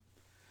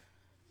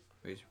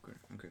Wait, it's recording.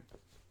 Okay.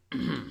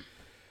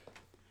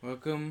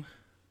 Welcome.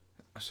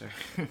 Oh, sorry.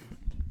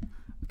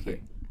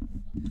 Okay.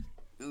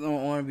 I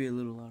don't want to be a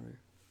little louder.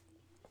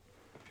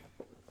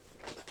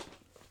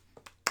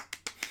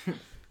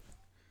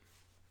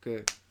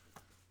 Good.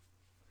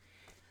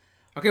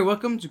 Okay,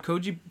 welcome to the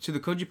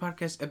Koji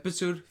Podcast,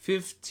 episode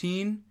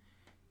 15.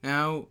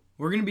 Now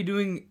we're gonna be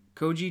doing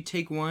Koji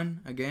Take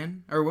One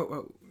again,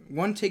 or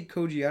one take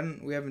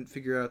Koji. We haven't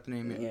figured out the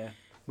name yet. Yeah.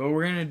 But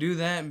we're gonna do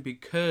that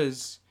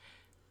because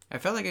I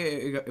felt like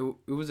it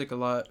was like a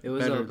lot. It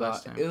was better a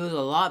last lot. time. It was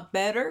a lot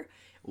better.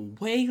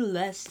 Way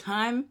less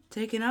time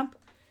taken up.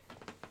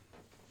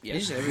 Yeah,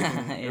 just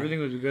everything. Yeah. Everything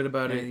was good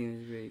about Everything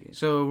was really it. good.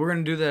 So we're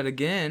gonna do that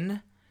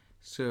again.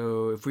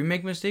 So if we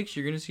make mistakes,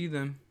 you're gonna see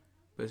them,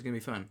 but it's gonna be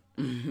fun.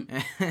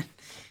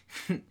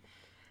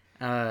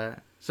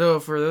 So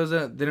for those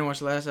that didn't watch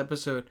the last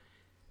episode,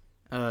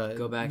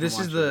 Go back. This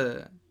and is watch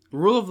the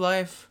Rule of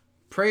Life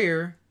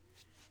prayer,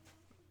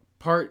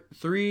 part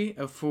 3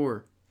 of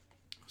 4.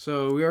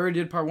 So we already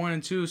did part 1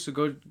 and 2. So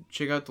go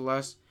check out the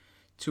last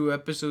 2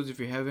 episodes if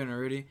you haven't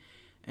already.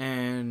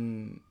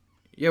 And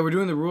yeah, we're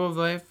doing the Rule of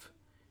Life.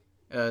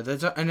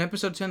 That's in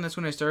episode 10. That's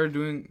when I started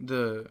doing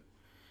the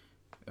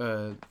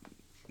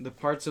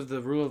parts of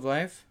the Rule of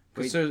Life.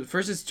 So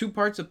first it's 2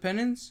 parts of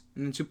penance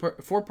and then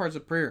 4 parts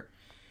of prayer.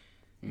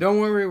 Don't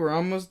worry, we're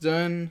almost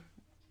done.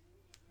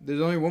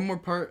 There's only one more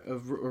part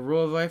of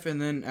Rule of Life, and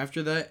then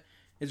after that,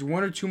 it's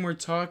 1 or 2 more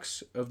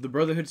talks of the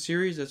Brotherhood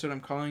series. That's what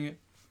I'm calling it.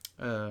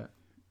 From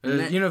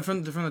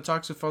the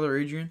talks of Father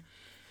Adrian.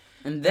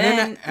 And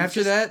then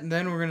after that,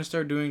 we're gonna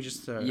start doing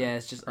just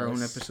it's just our us.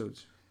 own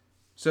episodes.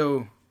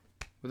 So,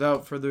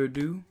 without further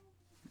ado,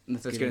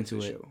 let's get into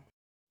the it. show.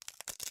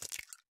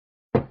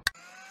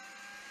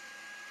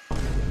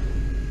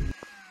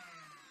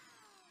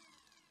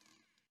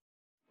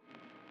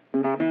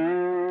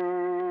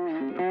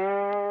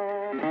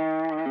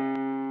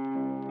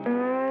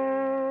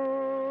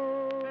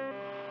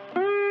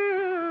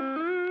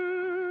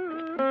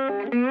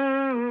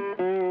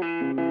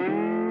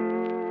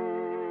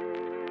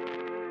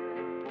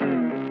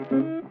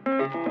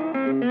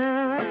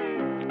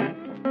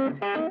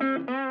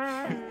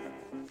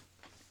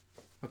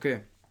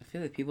 Okay. I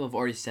feel like people have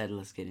already said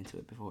let's get into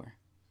it before.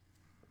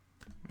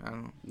 I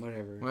don't know.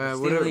 Whatever. Well,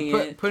 Stealing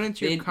whatever. it. Put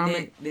into your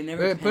comment. They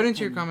never Put into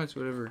your told- comments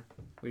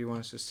what you want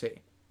us to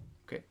say.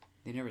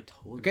 They never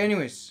told. Okay.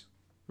 Anyways,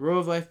 Rule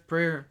of Life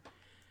prayer.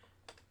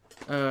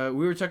 We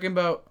were talking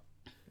about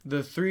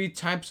the 3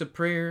 types of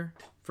prayer.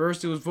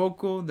 First, it was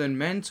vocal, then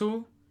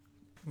mental,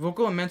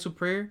 vocal and mental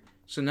prayer.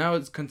 So now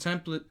it's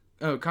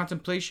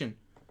contemplation,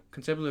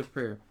 contemplative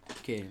prayer.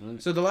 Okay.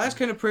 So the last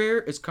kind of prayer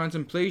is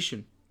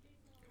contemplation.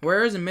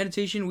 Whereas in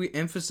meditation we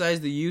emphasize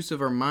the use of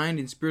our mind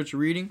in spiritual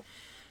reading,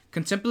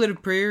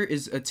 contemplative prayer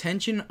is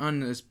attention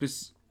on a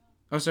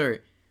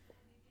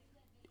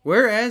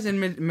Whereas in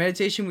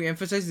meditation we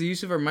emphasize the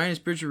use of our mind in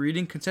spiritual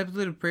reading,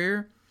 contemplative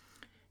prayer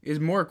is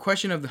more a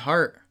question of the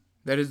heart,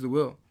 that is the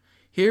will.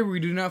 Here we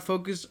do not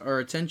focus our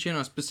attention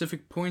on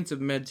specific points of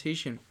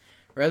meditation.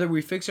 Rather,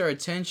 we fix our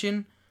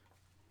attention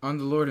on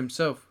the Lord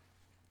Himself.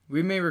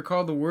 We may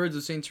recall the words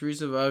of Saint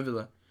Teresa of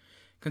Avila.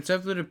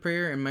 Contemplative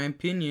prayer, in my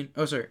opinion...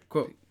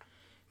 quote.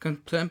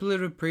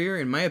 Contemplative prayer,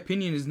 in my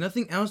opinion, is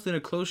nothing else than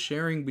a close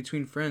sharing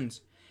between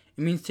friends.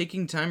 It means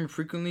taking time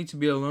frequently to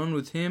be alone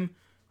with Him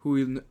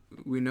who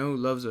we know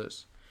loves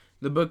us.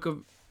 The book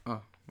of...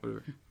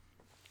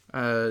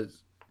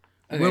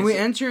 When we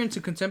enter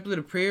into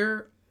contemplative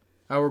prayer,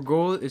 our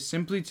goal is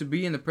simply to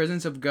be in the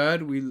presence of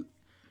God who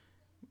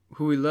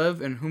we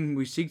love and whom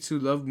we seek to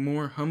love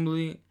more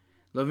humbly,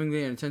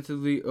 lovingly, and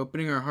attentively,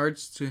 opening our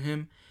hearts to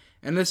Him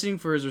and listening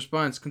for His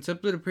response.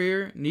 Contemplative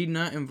prayer need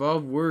not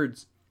involve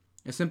words.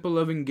 A simple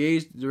loving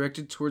gaze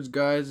directed towards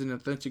God is an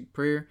authentic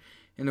prayer.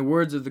 In the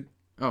words of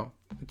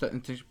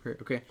authentic prayer.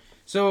 Okay,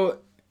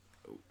 so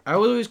I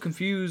was always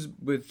confused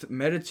with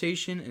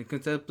meditation and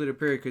contemplative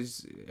prayer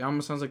because it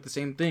almost sounds like the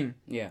same thing.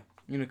 Yeah.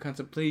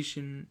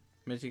 Contemplation,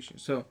 meditation.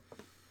 So,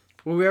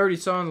 what we already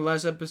saw in the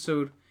last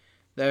episode,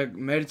 that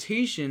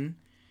meditation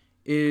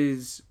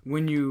is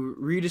when you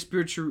read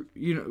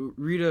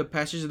read a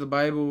passage of the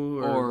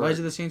Bible or Lives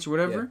of the Saints or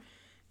whatever,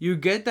 you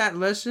get that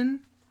lesson.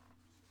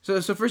 So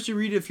first you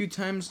read it a few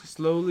times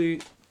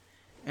slowly,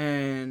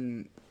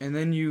 and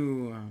then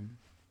you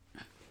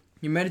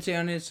meditate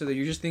on it so that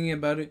you're just thinking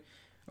about it,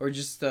 or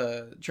just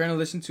trying to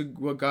listen to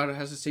what God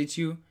has to say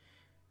to you.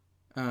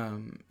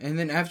 And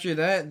then after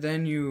that,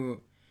 then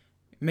you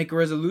make a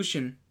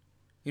resolution.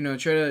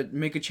 Try to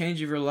make a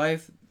change of your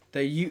life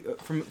that you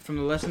from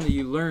the lesson that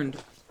you learned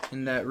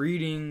in that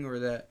reading, or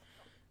that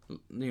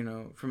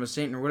from a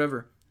saint or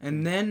whatever,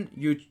 and then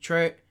you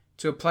try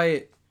to apply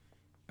it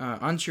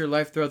onto your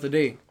life throughout the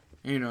day,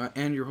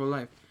 and your whole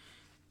life.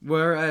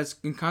 Whereas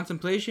in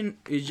contemplation,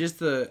 it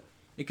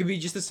could be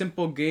just a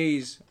simple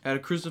gaze at a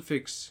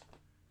crucifix,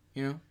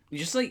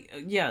 Just like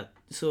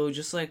so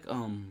just like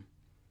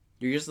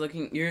you're just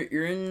looking.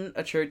 You're in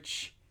a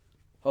church,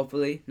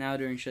 hopefully now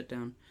during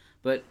shutdown,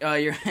 but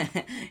you're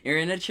you're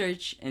in a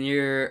church and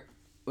you're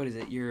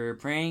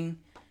praying.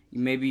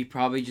 maybe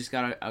probably just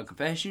got a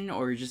confession,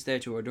 or you're just there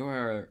to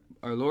adore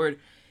our Lord,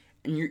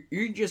 and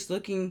you're just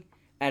looking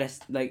at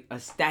a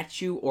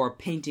statue or a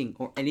painting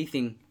or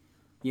anything,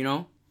 you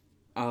know,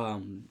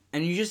 and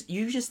you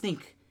just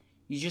think,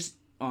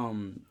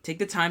 take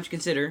the time to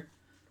consider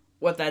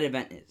what that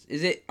event is.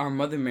 Is it our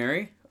Mother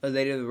Mary, a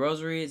Lady of the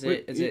Rosary? Is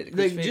it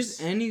like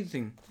just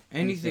anything,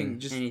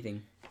 just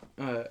anything?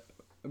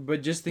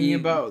 But just thinking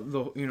about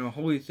the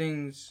holy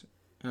things,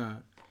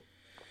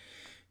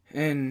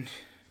 and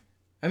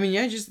I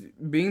mean just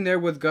being there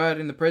with God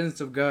in the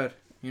presence of God,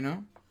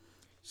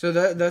 So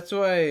that's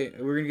why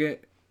we're gonna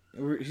get.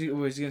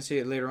 He's gonna say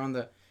it later on.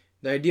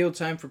 The ideal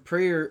time for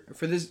prayer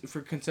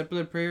for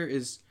contemplative prayer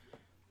is,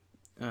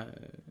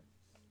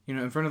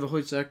 in front of the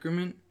Holy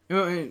Sacrament.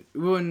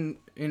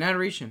 In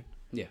adoration.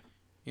 Yeah.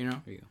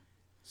 There you go.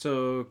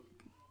 So,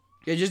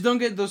 yeah, just don't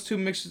get those two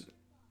mixed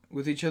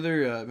with each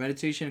other.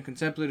 Meditation and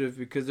contemplative,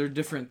 because they're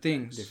different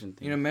things.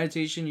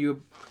 Meditation,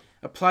 you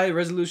apply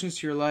resolutions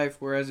to your life,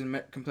 whereas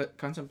in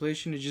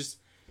contemplation is just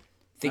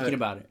thinking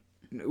about it.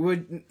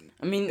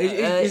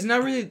 It's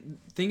not really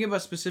thinking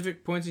about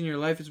specific points in your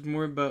life. It's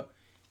more about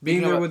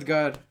being there with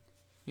God.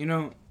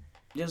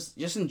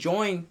 Just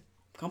enjoying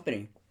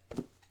company.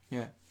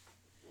 Yeah.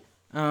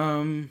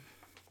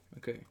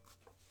 Okay.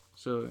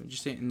 So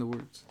just say it in the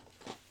words.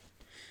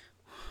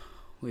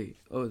 Wait.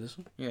 Oh, this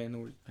one? Yeah, in the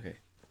words. Okay.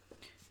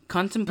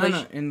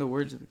 Contemplation. No, in the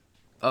words of it.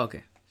 Oh,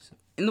 okay. So,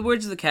 in the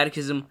words of the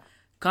Catechism,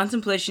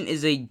 contemplation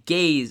is a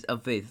gaze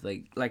of faith.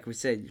 Like we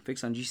said,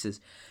 fixed on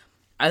Jesus.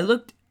 I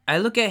look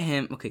at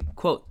him. Okay.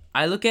 Quote.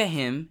 I look at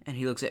him, and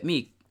he looks at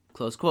me.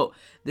 Close quote.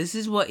 This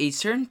is what a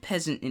certain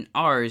peasant in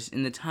Ars,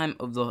 in the time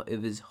of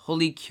his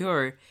holy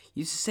cure,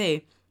 used to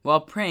say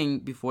while praying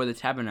before the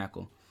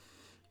tabernacle.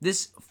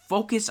 This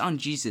focus on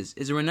Jesus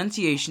is a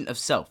renunciation of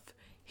self.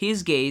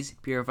 His gaze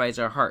purifies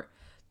our heart.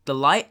 The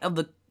light of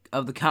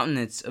the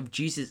countenance of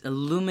Jesus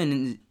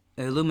illumines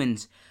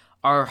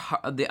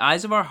the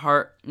eyes of our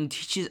heart and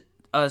teaches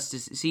us to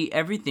see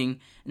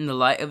everything in the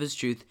light of His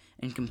truth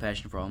and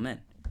compassion for all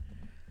men.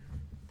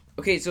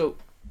 Okay, so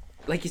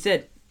like you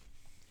said,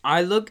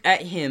 I look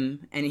at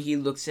him and he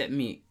looks at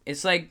me.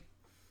 It's like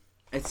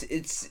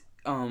it's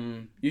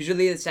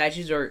usually the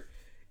statues are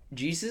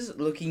Jesus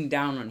looking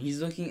down on.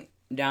 He's looking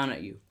down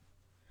at you.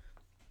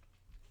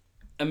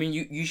 I mean,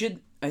 you should.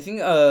 I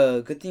think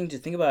a good thing to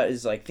think about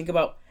is think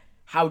about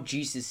how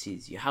Jesus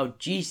sees you. How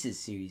Jesus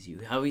sees you.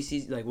 How he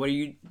sees what are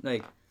you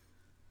like?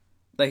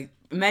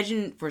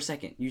 Imagine for a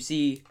second you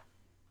see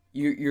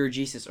you're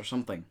Jesus or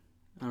something.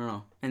 I don't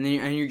know, and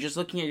you're just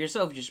looking at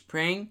yourself, just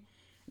praying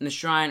in the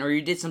shrine, or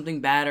you did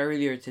something bad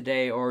earlier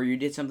today, or you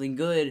did something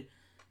good.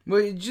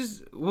 Well,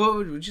 just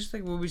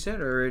like what we said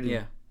already.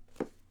 Yeah.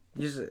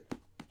 Just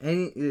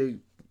any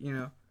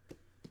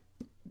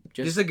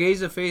just a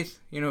gaze of faith,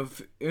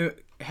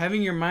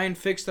 having your mind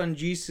fixed on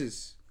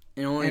Jesus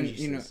and only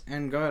Jesus.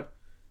 And God.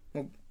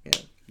 Well, yeah,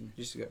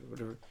 just God,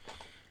 whatever.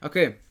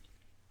 Okay.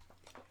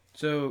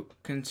 So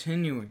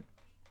continuing.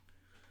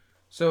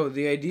 So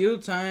the ideal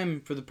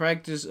time for the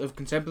practice of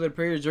contemplative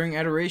prayer is during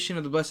adoration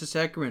of the Blessed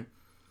Sacrament.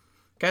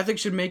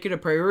 Catholics should make it a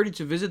priority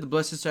to visit the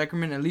Blessed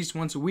Sacrament at least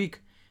once a week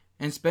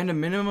and spend a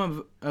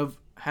minimum of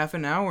half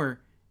an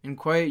hour in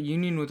quiet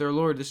union with our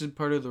Lord. This is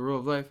part of the rule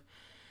of life.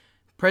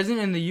 Present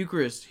in the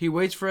Eucharist, He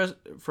waits for us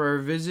for our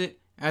visit,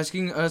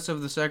 asking of us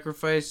the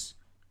sacrifice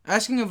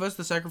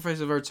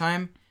of our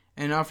time,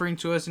 and offering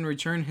to us in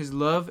return His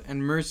love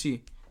and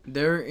mercy.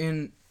 There,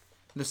 in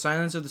the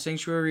silence of the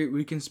sanctuary,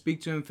 we can speak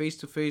to Him face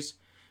to face,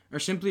 or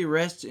simply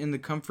rest in the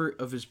comfort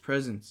of His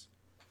presence.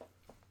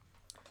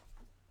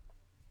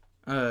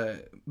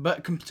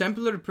 But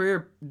contemplative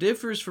prayer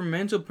differs from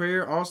mental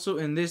prayer also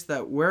in this,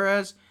 that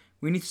whereas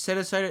we need to set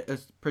aside a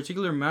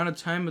particular amount of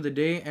time of the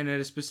day and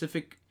at a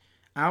specific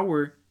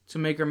hour to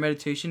make our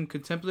meditation,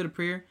 contemplative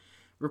prayer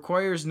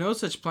requires no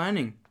such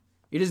planning.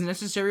 It is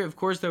necessary, of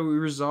course, that we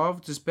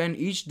resolve to spend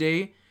each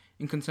day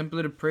in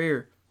contemplative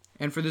prayer,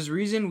 and for this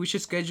reason we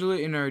should schedule it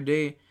in our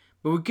day,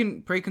 but we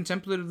can pray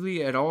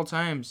contemplatively at all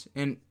times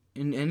and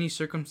in any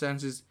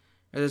circumstances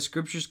as the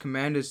scriptures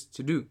command us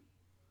to do.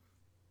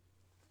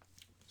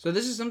 So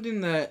this is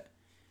something that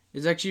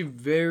is actually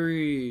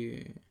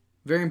very,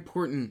 very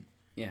important.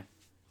 Yeah.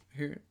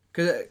 Here,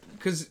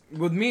 because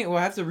with me,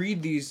 I have to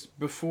read these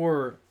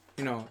before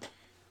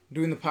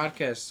doing the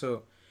podcast.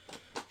 So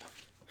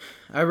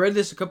I read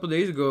this a couple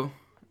days ago,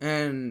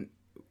 and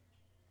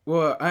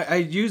I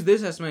used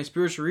this as my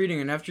spiritual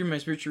reading, and after my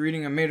spiritual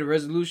reading, I made a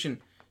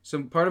resolution.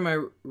 So part of my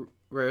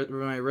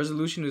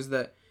resolution is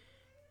that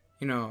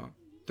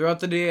throughout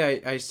the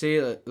day I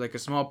say like a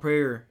small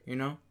prayer,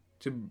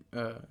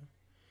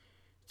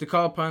 to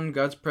call upon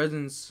God's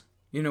presence,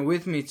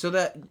 with me, so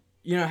that,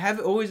 have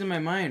it always in my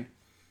mind.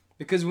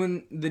 Because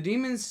when the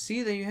demons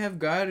see that you have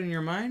God in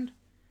your mind,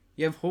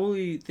 you have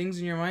holy things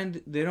in your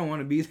mind, they don't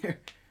want to be there.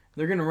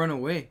 They're going to run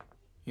away,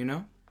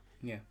 Yeah.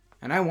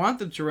 And I want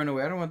them to run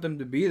away. I don't want them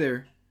to be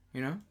there,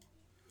 I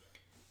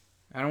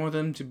don't want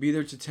them to be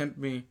there to tempt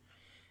me.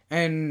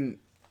 And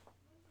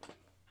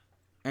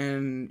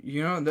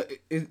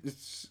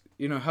it's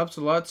helps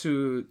a lot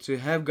to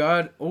have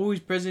God always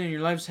present in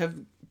your lives. Have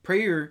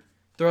prayer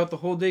throughout the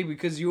whole day,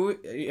 because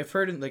I've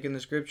heard it like in the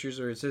scriptures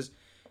where it says,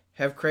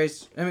 have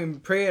Christ. I mean,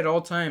 pray at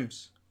all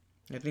times.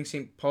 I think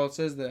St. Paul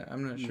says that.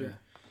 I'm not sure. Yeah.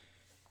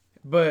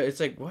 But it's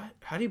like, what?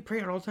 How do you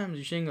pray at all times?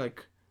 You're saying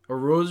like a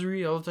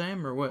rosary all the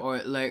time, or what? Or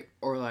like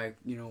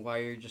while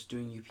you're just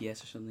doing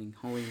UPS or something,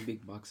 hauling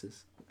big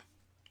boxes.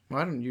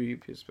 Well, I don't do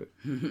UPS, but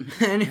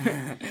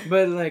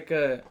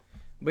anyway.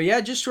 But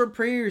yeah, just short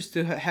prayers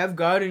to have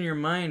God in your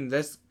mind.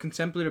 That's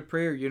contemplative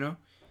prayer,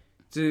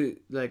 to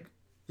like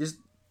just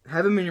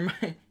have Him in your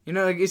mind.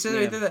 Like it says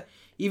right there that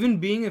even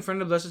being in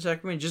front of the Blessed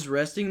Sacrament, just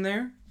resting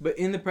there, but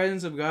in the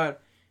presence of God,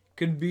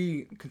 could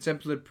be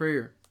contemplative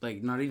prayer.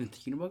 Like not even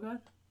thinking about God.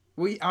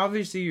 Well,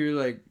 obviously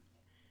you're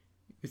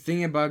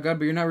thinking about God,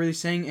 but you're not really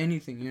saying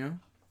anything,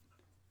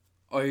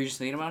 Or you're just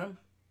thinking about Him.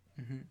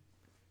 Mm-hmm.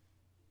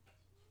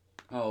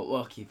 Oh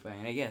well, keep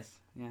fine. I guess.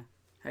 Yeah,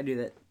 I do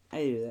that.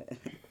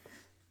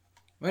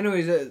 Well,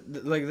 anyways,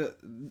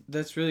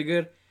 that's really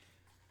good.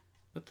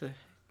 What the heck?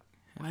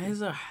 Why is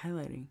that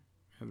highlighting?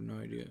 I have no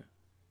idea.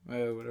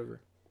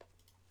 Whatever.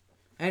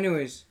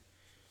 Anyways.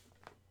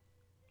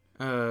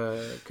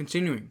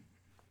 Continuing.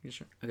 Yes,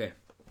 sir. Okay.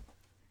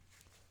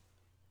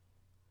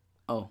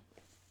 Oh.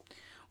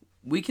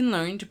 We can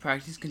learn to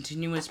practice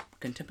continuous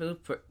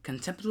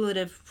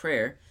contemplative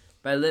prayer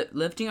by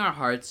lifting our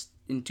hearts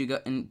into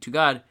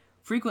God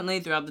frequently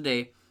throughout the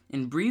day,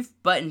 in brief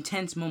but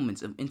intense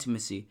moments of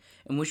intimacy,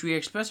 in which we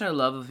express our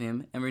love of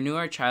Him and renew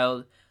our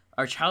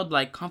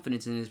childlike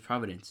confidence in His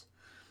providence.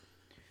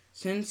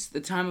 Since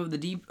the time of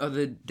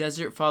the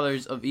desert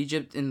fathers of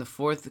Egypt in the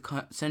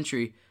 4th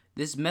century,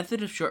 this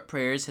method of short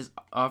prayers has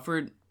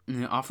offered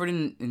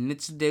in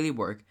midst of daily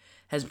work,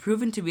 has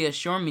proven to be a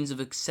sure means of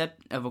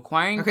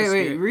acquiring. Okay,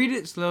 wait, read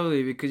it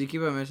slowly because you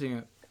keep on messing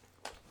up.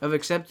 Of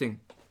accepting.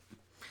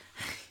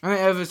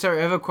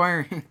 Of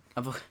acquiring.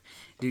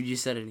 Dude, you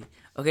said it.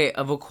 Okay,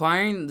 of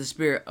acquiring the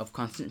spirit of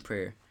constant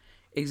prayer.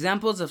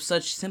 Examples of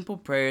such simple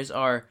prayers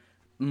are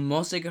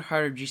Most Sacred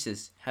Heart of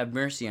Jesus, have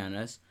mercy on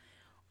us,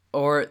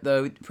 or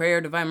the prayer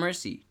of Divine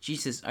Mercy,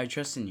 Jesus, I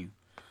trust in you.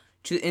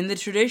 In the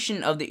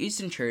tradition of the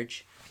Eastern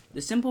Church,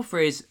 the simple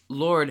phrase,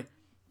 Lord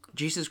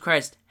Jesus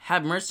Christ,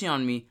 have mercy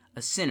on me,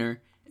 a sinner,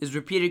 is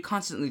repeated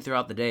constantly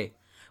throughout the day.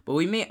 But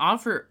we may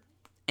offer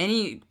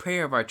any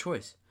prayer of our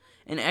choice.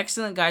 An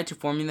excellent guide to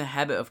forming the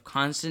habit of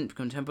constant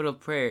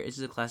contemplative prayer is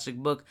the classic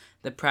book,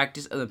 The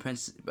Practice of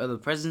the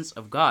Presence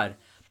of God,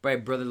 by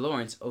Brother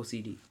Lawrence,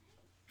 OCD.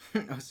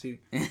 OCD.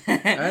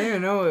 I don't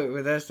even know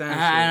what that stands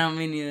for. I don't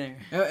mean either.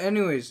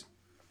 Anyways,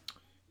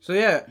 so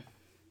yeah,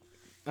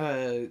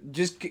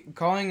 just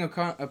calling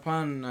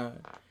upon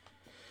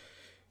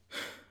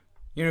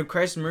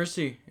Christ's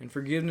mercy and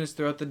forgiveness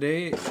throughout the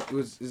day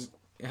it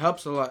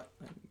helps a lot.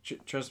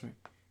 Trust me.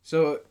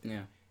 So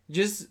yeah,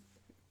 just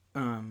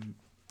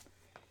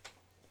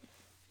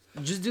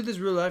do this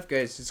real life,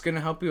 guys. It's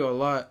gonna help you a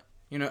lot.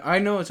 I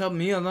know it's helped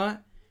me a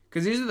lot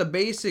because these are the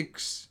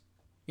basics.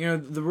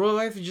 The real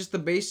life is just the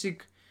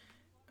basic.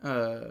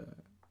 It's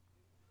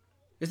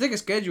like a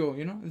schedule.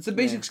 It's a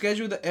basic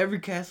schedule that every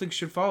Catholic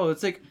should follow.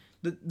 It's like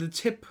the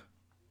tip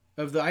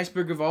of the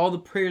iceberg of all the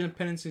prayers and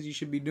penances you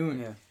should be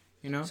doing.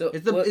 Yeah. So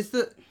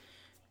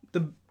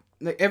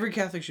every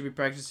Catholic should be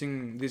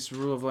practicing this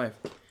rule of life.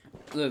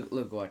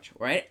 Look, watch.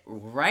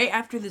 Right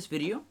after this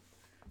video,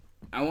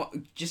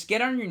 just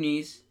get on your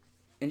knees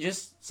and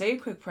just say a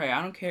quick prayer.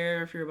 I don't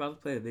care if you're about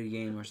to play a video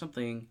game or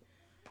something,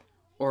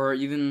 or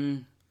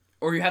you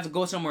have to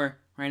go somewhere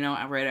right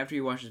now, right after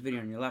you watch this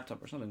video on your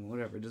laptop or something,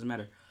 whatever. It doesn't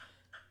matter.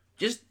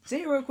 Just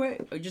say it real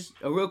quick, or just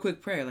a real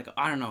quick prayer, like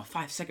I don't know,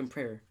 5-second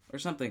prayer or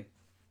something.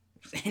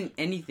 Just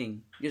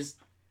anything. It's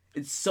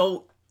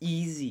so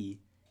easy.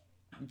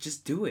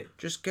 Just do it.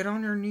 Just get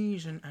on your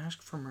knees and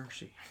ask for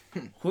mercy.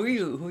 Who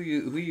you?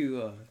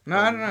 No,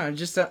 I don't know.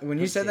 Just when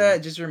you said that,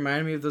 it just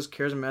reminded me of those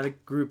charismatic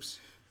groups.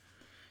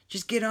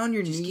 Just get on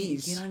your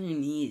knees. Get on your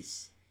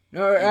knees.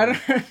 No, I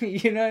don't.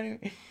 You know what I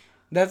mean?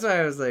 That's why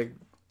I was like,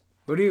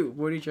 what are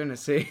you trying to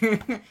say?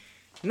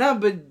 No,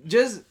 but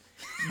just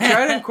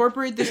try to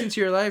incorporate this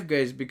into your life,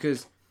 guys,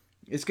 because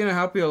it's gonna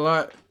help you a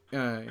lot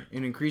in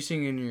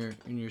increasing in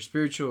your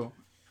spiritual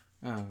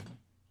life.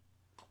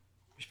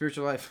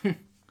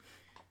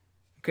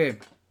 Okay,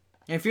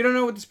 and if you don't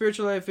know what the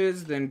spiritual life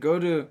is, then go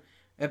to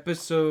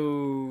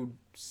episode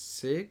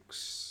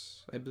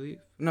 6, I believe.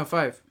 No,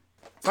 5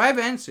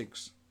 and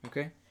 6.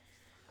 Okay.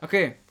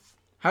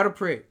 How to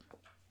pray.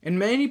 In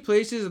many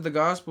places of the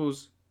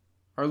Gospels,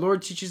 our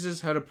Lord teaches us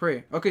how to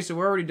pray. Okay, so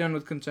we're already done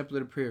with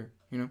contemplative prayer.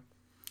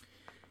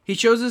 He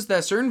shows us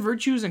that certain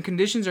virtues and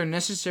conditions are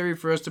necessary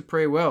for us to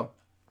pray well.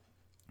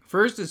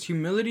 First is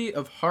humility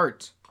of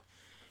heart.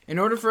 In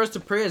order for us to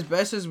pray as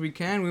best as we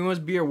can, we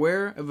must be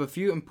aware of a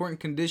few important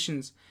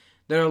conditions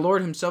that our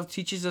Lord Himself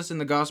teaches us in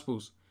the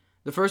Gospels.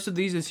 The first of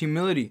these is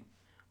humility.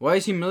 Why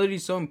is humility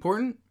so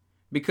important?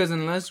 Because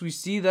unless we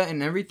see that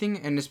in everything,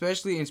 and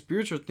especially in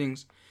spiritual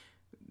things,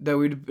 that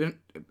we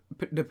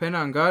depend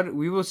on God,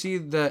 we will see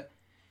that.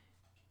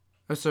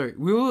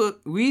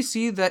 We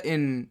see that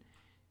in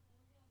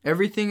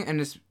everything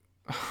and is.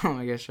 Oh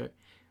my gosh, sorry.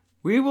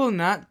 We will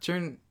not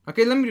turn.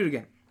 Okay, let me do it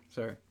again.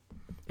 Sorry.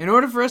 In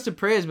order for us to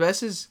pray as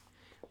best as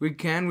we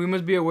can, we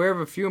must be aware of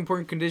a few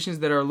important conditions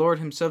that our Lord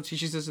Himself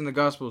teaches us in the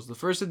Gospels. The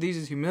first of these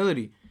is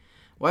humility.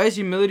 Why is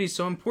humility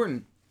so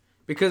important?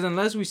 Because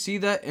unless we see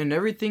that in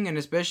everything, and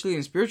especially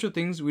in spiritual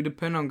things, we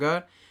depend on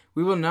God,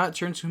 we will not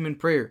turn to Him in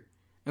prayer.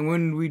 And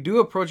when we do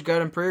approach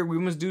God in prayer, we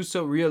must do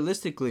so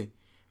realistically,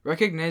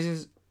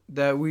 recognizing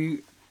that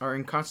we are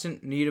in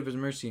constant need of His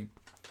mercy.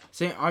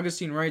 St.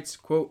 Augustine writes,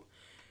 quote,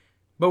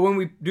 "But when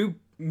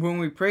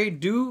we pray,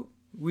 do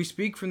we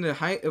speak from the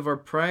height of our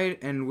pride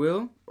and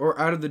will, or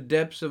out of the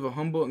depths of a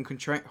humble and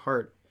contrite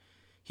heart?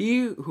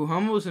 He who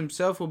humbles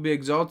himself will be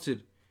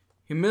exalted.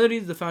 Humility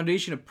is the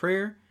foundation of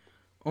prayer.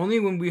 Only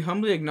when we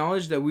humbly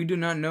acknowledge that we do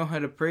not know how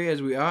to pray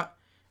as we ought,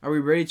 are we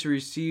ready to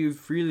receive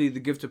freely the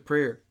gift of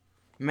prayer.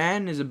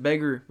 Man is a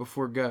beggar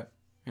before God."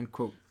 End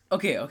quote.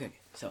 Okay.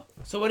 So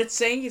what it's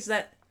saying is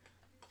that,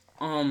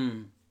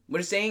 what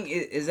it's saying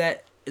is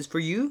that is for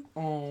you.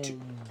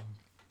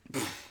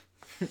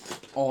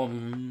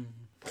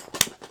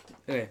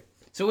 Okay.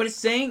 So what it's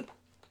saying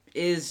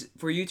is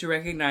for you to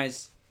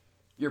recognize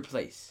your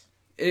place.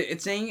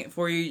 It's saying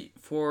for you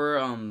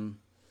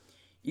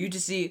you to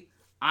see,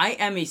 I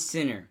am a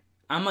sinner.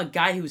 I'm a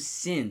guy who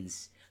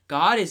sins.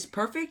 God is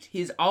perfect.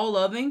 He is all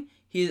loving.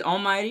 He is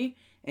almighty,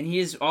 and He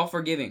is all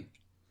forgiving,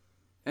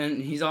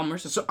 and He's all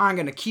merciful. So I'm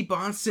gonna keep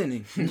on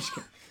sinning.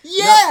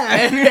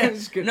 Yeah.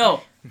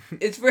 No,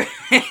 it's for.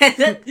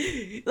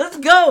 Let's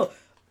go.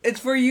 It's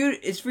for you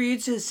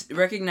to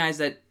recognize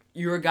that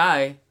you're a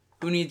guy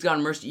who needs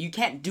God's mercy. You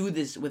can't do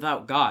this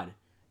without God.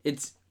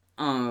 It's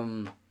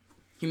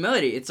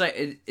humility. It's like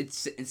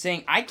it's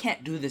saying I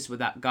can't do this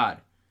without God,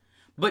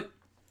 but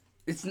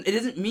it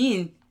doesn't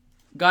mean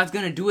God's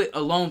gonna do it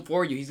alone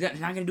for you. He's not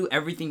gonna do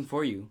everything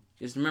for you.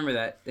 Just remember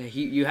that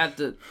you have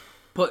to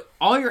put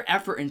all your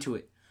effort into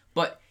it.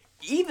 But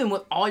even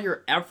with all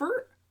your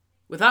effort,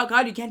 without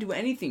God, you can't do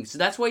anything. So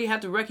that's why you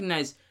have to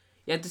recognize.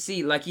 You have to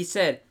see, like he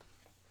said.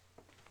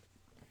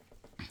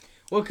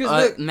 Well,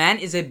 because man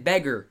is a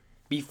beggar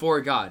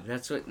before God.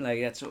 That's how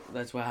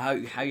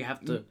you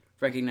have to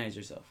recognize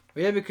yourself.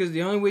 Yeah, because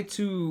the only way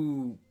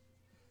to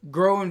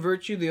grow in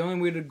virtue, the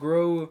only way to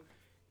grow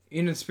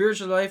in a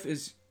spiritual life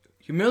is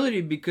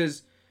humility.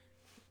 Because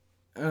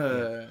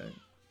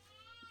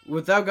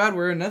without God,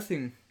 we're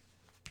nothing.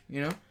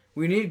 You know,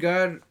 we need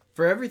God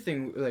for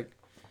everything. Like,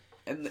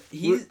 and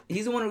he's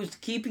the one who's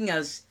keeping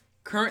us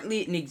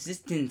currently in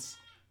existence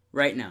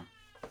right now.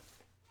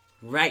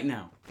 Right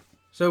now.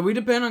 So we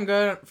depend on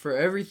God for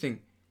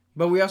everything.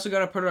 But we also got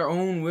to put our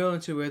own will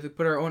into it. We have to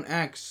put our own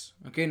acts.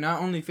 Okay?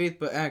 Not only faith,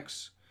 but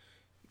acts.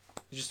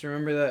 Just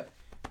remember that.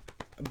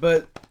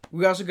 But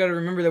we also got to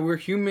remember that we're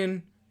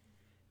human.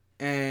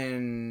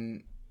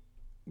 And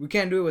we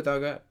can't do it without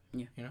God.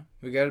 Yeah. You know?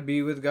 We got to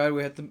be with God.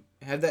 We have to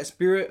have that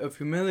spirit of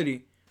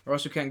humility. Or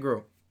else we can't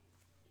grow.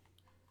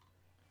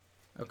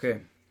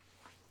 Okay.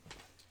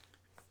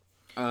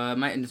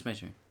 It's my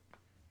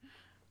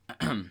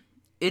turn.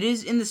 It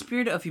is in the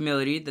spirit of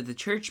humility that the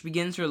Church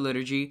begins her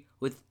liturgy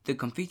with the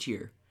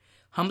Confiteor,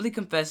 humbly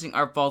confessing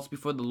our faults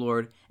before the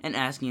Lord and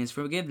asking His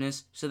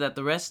forgiveness so that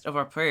the rest of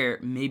our prayer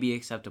may be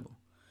acceptable.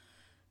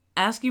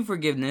 Asking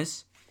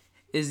forgiveness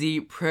is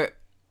the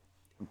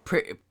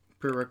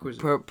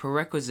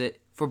prerequisite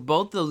for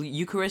both the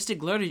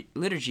Eucharistic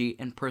liturgy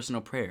and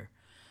personal prayer.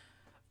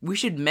 We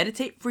should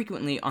meditate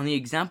frequently on the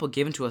example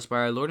given to us by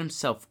our Lord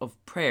Himself of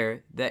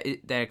prayer that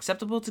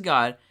acceptable to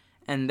God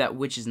and that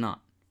which is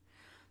not.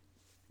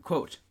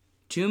 Quote,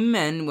 2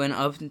 men went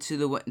up to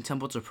the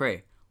temple to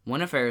pray,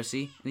 one a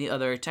Pharisee and the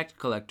other a tax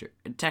collector.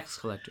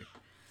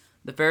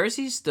 The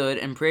Pharisee stood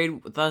and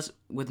prayed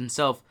with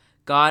himself,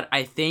 God,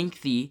 I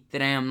thank Thee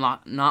that I am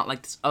not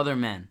like this other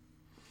man.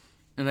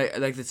 And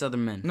like this other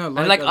man. No,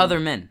 like other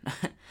men.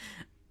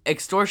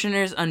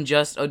 Extortioners,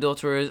 unjust,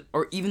 adulterers,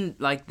 or even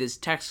like this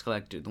tax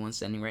collector, the one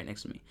standing right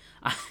next to me.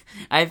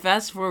 I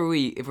fast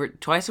for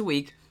twice a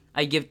week.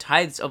 I give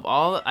tithes of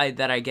all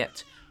that I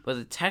get. But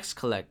the tax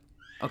collector...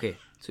 Okay,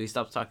 so he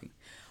stops talking.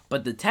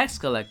 But the tax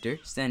collector,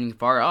 standing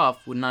far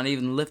off, would not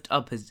even lift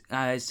up his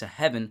eyes to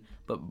heaven,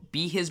 but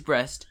beat his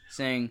breast,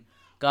 saying,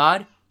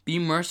 God, be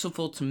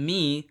merciful to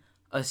me,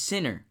 a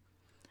sinner.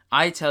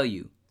 I tell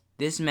you,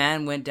 this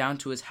man went down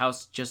to his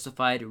house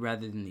justified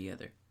rather than the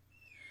other.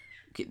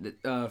 Okay,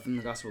 from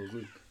the Gospel of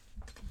Luke.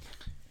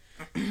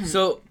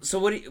 So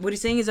what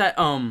he's saying is that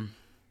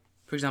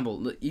for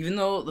example, even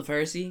though the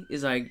Pharisee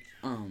is like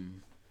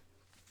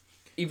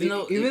even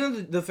though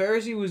the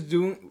Pharisee was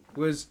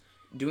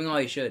doing all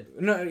he should.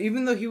 No,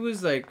 even though he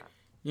was like,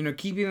 you know,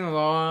 keeping the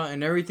law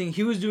and everything,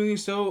 he was doing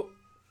so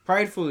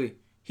pridefully.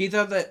 He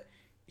thought that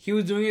he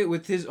was doing it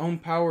with his own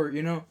power,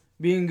 you know,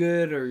 being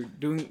good or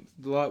doing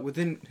the law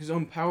within his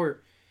own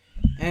power,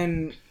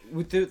 and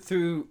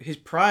through his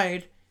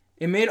pride,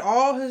 it made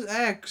all his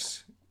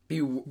acts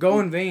go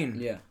in vain.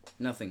 Yeah,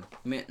 nothing.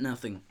 It meant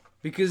nothing.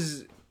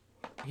 Because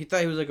he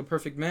thought he was like a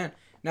perfect man.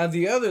 Now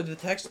the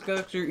tax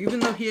collector,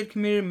 even though he had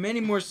committed many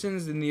more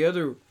sins than the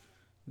other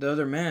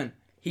man,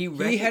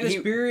 He had a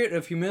spirit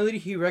of humility.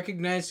 He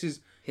recognized his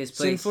place.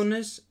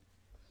 sinfulness,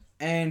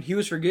 and he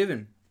was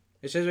forgiven.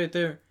 It says right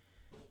there,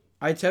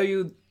 I tell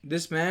you,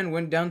 this man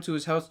went down to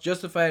his house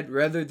justified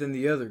rather than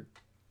the other.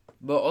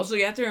 But also,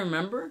 you have to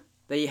remember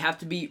that you have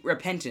to be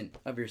repentant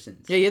of your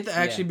sins. Yeah, you have to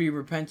actually be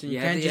repentant. You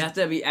have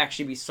to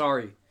actually be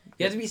sorry.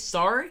 You have to be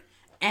sorry,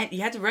 and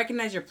you have to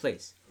recognize your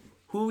place,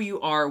 who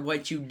you are,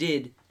 what you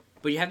did,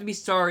 but you have to be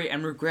sorry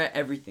and regret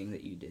everything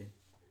that you did.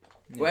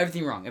 Yeah. Well,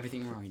 everything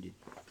wrong you did.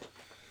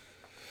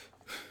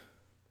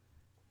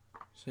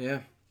 So yeah,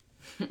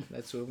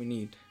 that's what we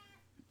need.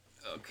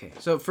 Okay.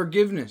 So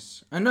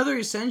forgiveness. Another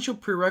essential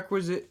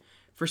prerequisite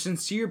for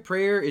sincere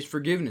prayer is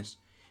forgiveness.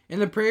 In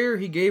the prayer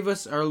he gave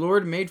us, our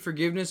Lord made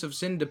forgiveness of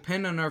sin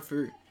depend on our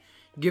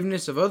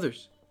forgiveness of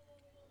others.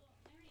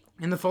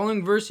 In the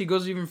following verse, he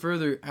goes even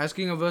further,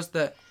 asking of us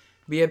that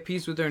be at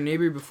peace with our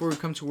neighbor before we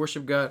come to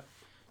worship God.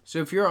 So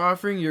if you're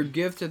offering your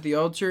gift at the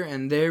altar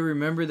and there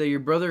remember that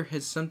your brother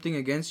has something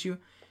against you,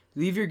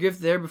 leave your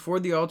gift there before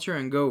the altar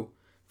and go.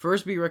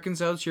 First be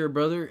reconciled to your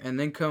brother and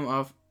then come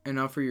off and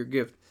offer your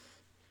gift.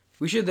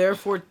 We should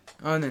therefore,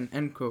 and then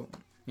end quote,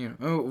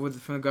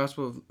 from the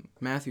Gospel of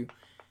Matthew.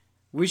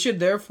 We should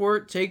therefore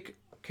take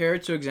care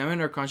to examine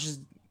our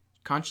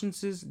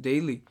consciences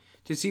daily,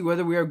 to see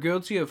whether we are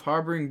guilty of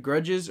harboring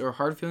grudges or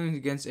hard feelings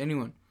against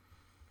anyone.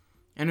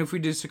 And if we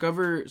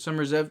discover some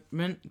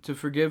resentment, to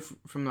forgive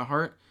from the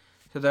heart,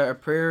 so that our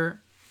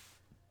prayer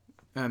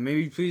may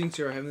be pleasing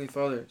to our Heavenly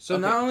Father. So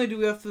not only do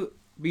we have to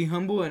be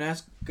humble and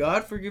ask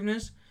God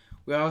forgiveness,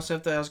 we also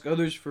have to ask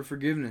others for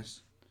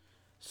forgiveness.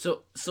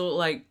 So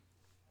like,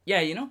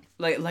 yeah,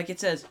 like it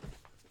says,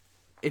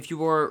 if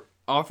you are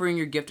offering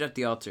your gift at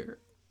the altar,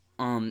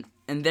 and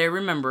there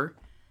remember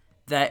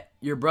that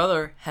your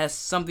brother has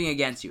something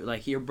against you,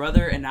 like your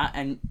brother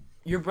and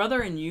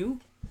you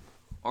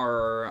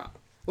are.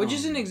 Which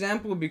is an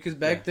example because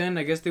back then,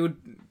 I guess they would,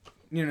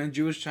 in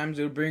Jewish times,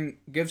 they would bring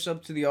gifts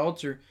up to the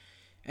altar.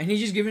 And he's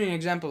just giving an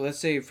example. Let's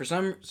say for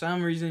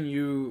some reason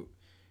you...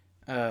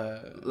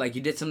 like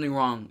you did something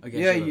wrong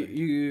against your brother.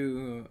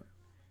 You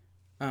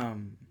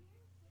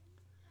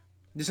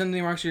did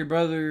something wrong to your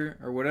brother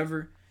or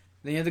whatever.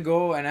 Then you have to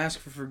go and ask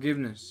for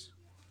forgiveness.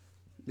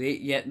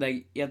 You have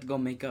to go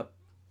make up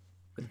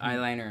with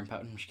eyeliner and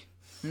powder.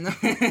 No.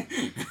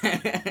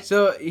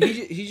 So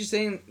he's just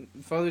saying,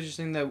 Father's just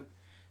saying that.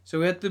 So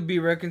we have to be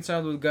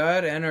reconciled with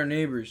God and our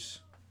neighbors.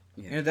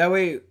 Yeah. And that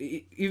way,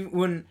 even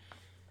when,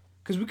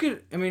 because we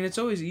could, it's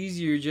always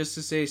easier just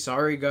to say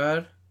sorry,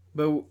 God,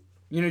 but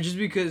just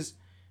because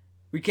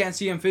we can't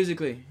see him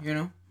physically,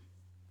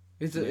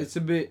 it's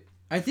a bit.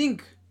 I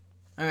think,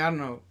 I don't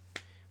know.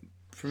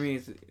 For me,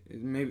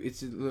 maybe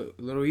it's a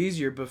little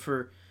easier, but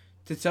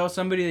to tell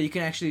somebody that you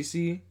can actually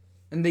see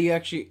and that you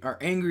actually are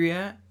angry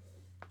at,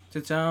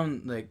 to tell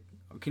them like,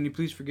 can you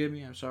please forgive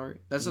me? I'm sorry.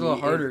 That's a little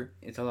harder.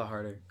 It's a lot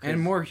harder. And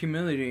more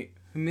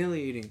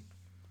humiliating.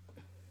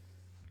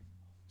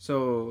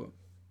 So,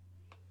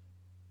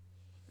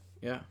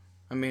 yeah.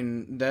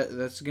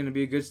 That's going to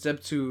be a good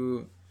step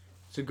to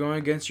going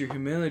against your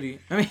humility.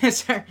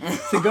 Sorry.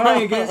 To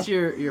going against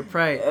your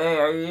pride.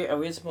 Hey, are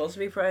we supposed to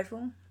be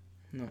prideful?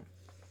 No.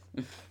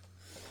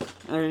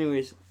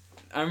 Anyways,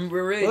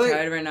 we're really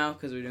tired right now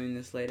because we're doing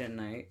this late at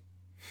night.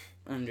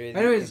 Under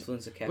the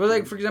influence of caffeine. Well,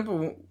 like, for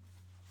example...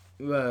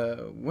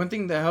 one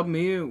thing that helped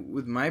me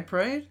with my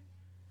pride,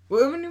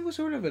 it was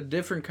sort of a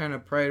different kind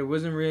of pride. It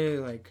wasn't really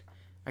like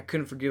I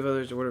couldn't forgive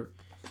others or whatever.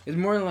 It's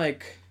more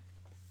like,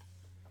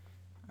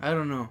 I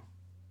don't know.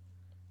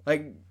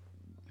 Like,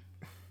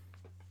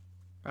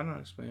 I don't know how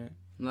to explain it.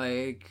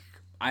 Like,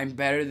 I'm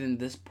better than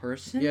this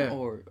person? Yeah.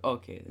 Or,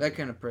 okay. That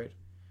kind of pride.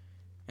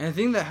 And the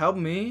thing that helped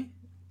me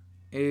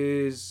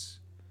is,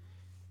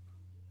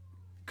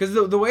 because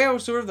the way I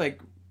would sort of like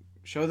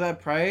show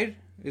that pride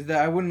is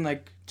that I wouldn't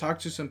like talk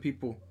to some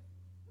people.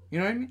 You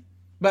know what I mean?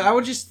 But I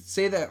would just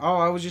say that,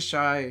 I was just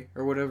shy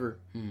or whatever.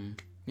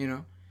 Mm-hmm.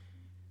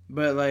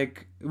 But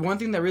like, one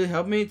thing that really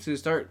helped me to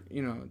start,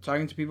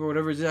 talking to people or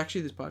whatever is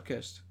actually this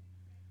podcast.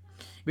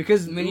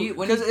 Because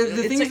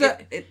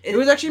it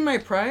was actually my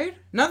pride.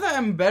 Not that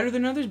I'm better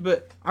than others,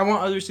 but I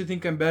want others to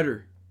think I'm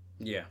better.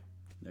 Yeah.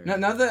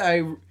 Not that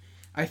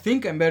I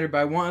think I'm better, but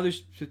I want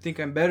others to think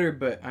I'm better,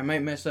 but I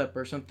might mess up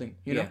or something,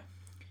 you know?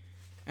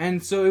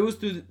 And so it was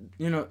through,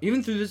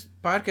 even through this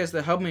podcast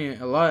that helped me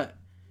a lot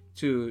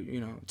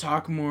to,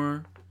 talk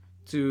more,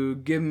 to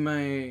give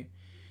my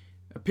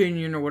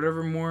opinion or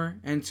whatever more,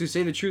 and to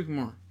say the truth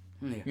more,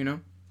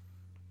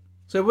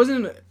 So it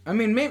wasn't,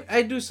 maybe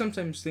I do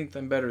sometimes think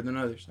I'm better than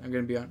others, I'm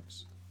going to be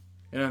honest.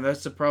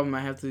 That's the problem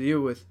I have to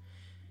deal with.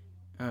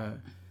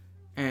 But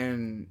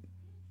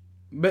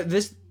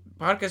this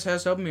podcast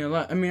has helped me a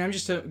lot. I'm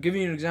just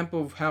giving you an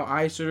example of how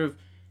I sort of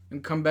am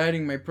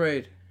combating my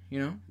pride,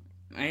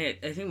 I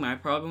think my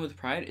problem with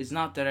pride is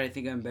not that I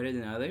think I'm better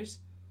than others,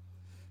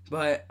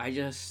 but I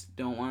just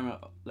don't want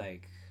to,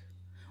 like...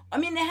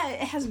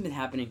 it hasn't been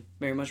happening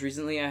very much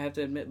recently, I have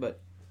to admit, but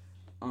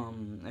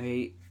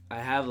I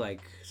have, like,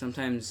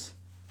 sometimes,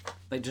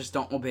 like, just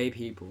don't obey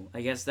people.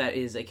 I guess that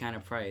is a kind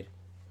of pride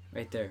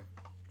right there.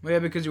 Well, yeah,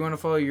 because you want to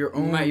follow your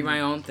own. my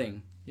own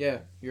thing. Yeah,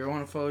 you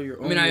want to follow your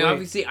own. I mean,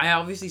 way. I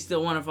obviously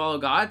still want to follow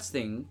God's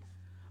thing,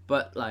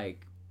 but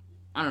like,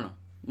 I don't know.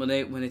 When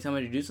they tell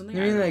me to do something,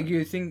 You mean like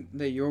you think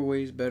that your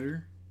way is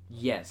better?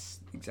 yes,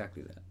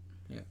 exactly that.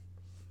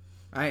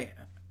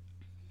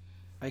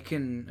 I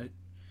can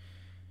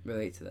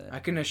Relate to that. I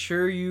can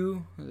assure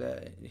you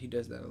that he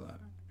does that a lot.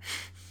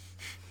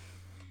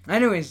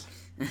 Anyways,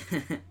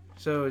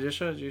 so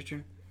Joshua, it's your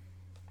turn.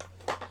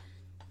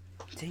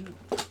 Dang.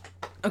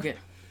 Okay.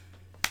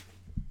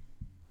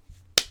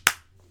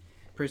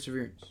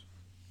 Perseverance.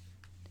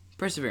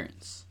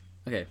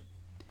 Okay.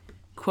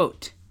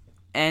 Quote.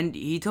 And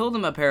he told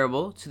them a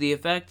parable to the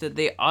effect that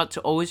they ought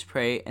to always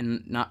pray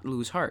and not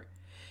lose heart.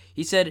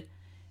 He said,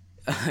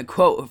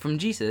 quote from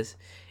Jesus,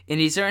 in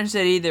a certain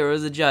city there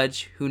was a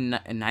judge who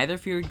neither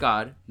feared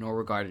God nor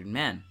regarded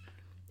man.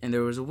 And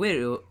there was a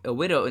widow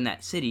in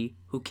that city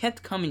who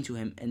kept coming to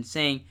him and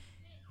saying,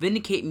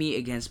 vindicate me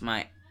against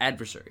my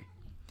adversary.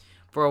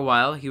 For a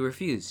while he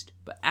refused,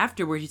 but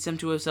afterward he said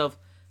to himself,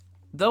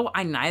 though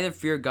I neither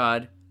fear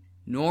God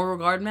nor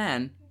regard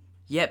man,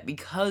 yet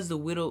because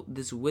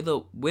this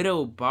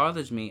widow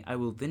bothers me, I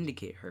will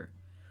vindicate her,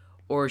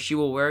 or she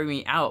will wear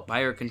me out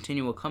by her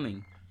continual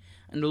coming.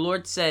 And the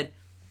Lord said,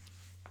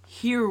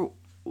 hear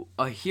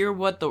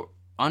what the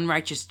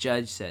unrighteous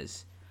judge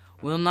says.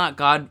 Will not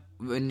God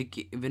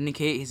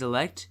vindicate his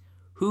elect,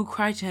 who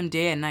cry to him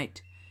day and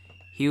night?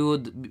 He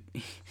will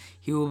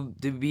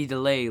be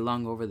delay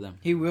long over them.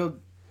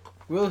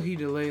 Will he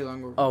delay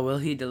long over? Oh, will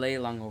he delay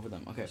long over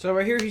them? Okay. So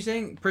right here he's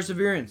saying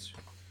perseverance.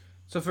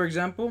 So for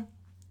example,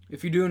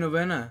 if you do a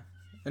novena,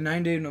 a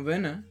 9-day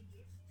novena,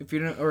 if you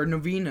don't, or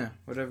novena,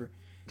 whatever,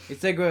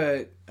 it's like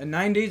a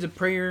 9 days of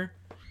prayer.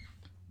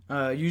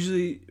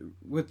 Usually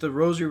with the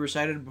rosary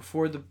recited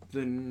before the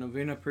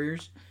novena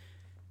prayers,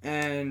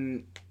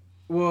 and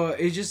well,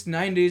 it's just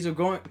 9 days of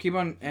keep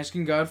on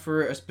asking God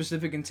for a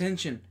specific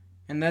intention,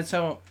 and that's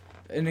how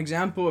an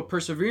example of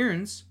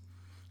perseverance.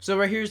 So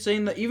right here it's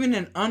saying that even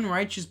an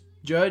unrighteous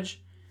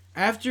judge,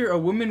 after a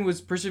woman was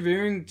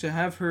persevering to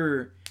have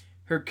her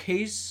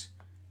case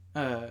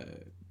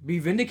be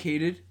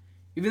vindicated,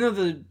 even though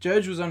the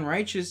judge was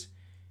unrighteous,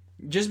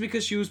 just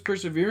because she was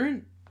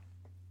persevering,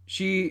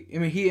 he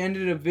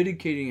ended up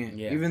vindicating it.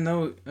 Yeah. Even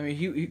though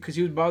because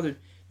he was bothered.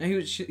 Now he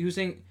was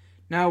saying,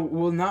 now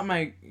will not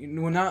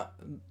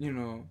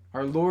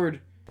our Lord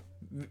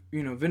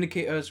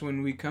vindicate us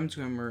when we come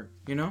to him, or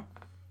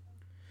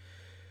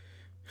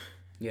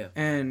Yeah.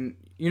 And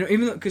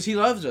even though, because he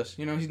loves us,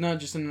 he's not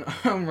just an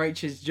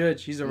unrighteous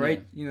judge. He's a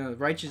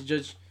righteous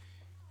judge.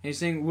 And he's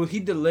saying, will he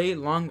delay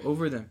long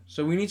over them?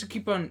 So we need to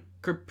keep on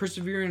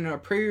persevering in our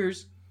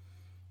prayers,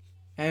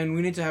 and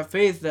we need to have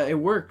faith that it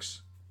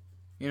works.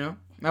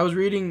 I was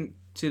reading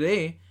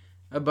today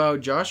about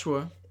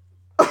Joshua,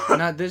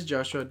 not this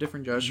Joshua,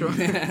 different Joshua.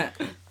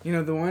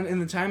 The one in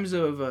the times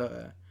of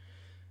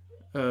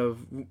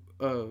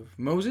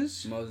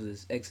Moses.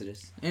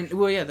 Exodus. And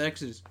the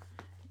Exodus.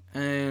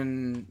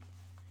 And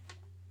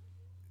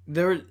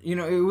there,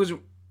 it was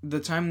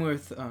the time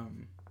with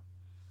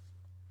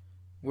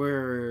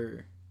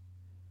where,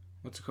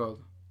 what's it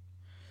called?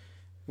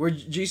 Where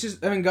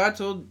God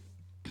told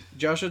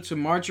Joshua to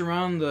march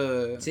around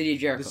the city of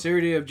Jericho. The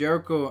city of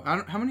Jericho.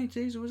 How many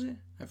days was it?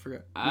 I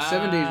forgot. It was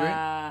 7 days,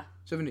 right?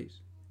 7 days.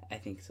 I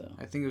think so.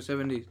 I think it was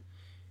 7 days.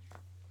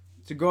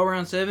 To go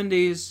around 7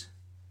 days,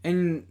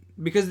 and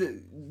because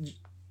it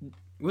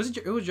was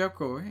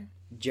Jericho, right?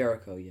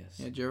 Jericho, yes.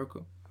 Yeah,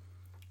 Jericho.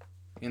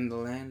 In the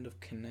land of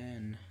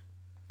Canaan.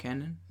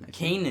 Canaan.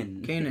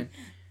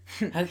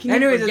 How can you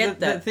Anyways, forget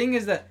that? The thing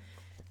is that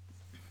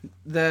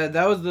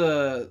that was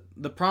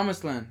the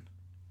promised land.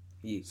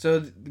 Yeah. So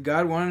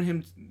God wanted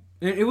him.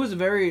 It was a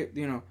very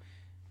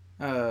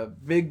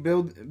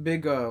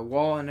big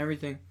wall and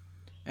everything,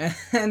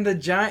 and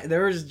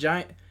there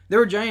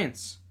were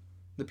giants,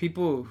 the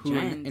people who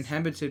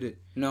inhabited it.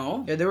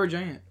 No. Yeah, they were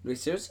giant. Wait,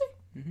 seriously?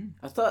 Mm-hmm.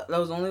 I thought that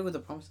was only with the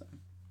promised land.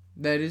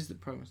 That is the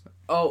promised land.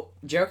 Oh,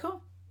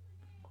 Jericho?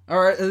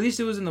 Or at least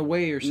it was in the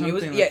way or something. It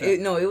was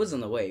in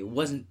the way. It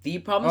wasn't the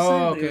promised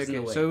land. Oh, but it was in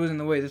the way. So it was in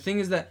the way. The thing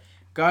is that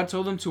God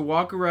told him to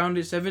walk around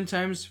it seven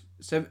times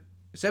for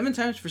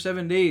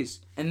 7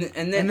 days, and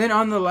then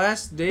on the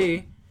last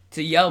day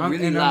to yell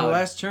really loud. On the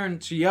last turn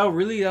to yell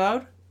really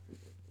loud,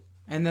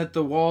 and that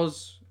the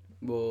walls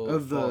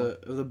of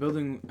the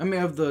building,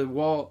 of the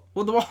wall,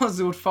 the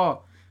walls would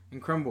fall and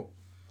crumble,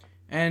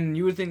 and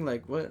you would think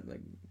like, what,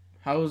 like,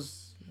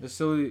 how's the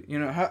silly,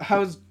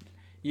 how's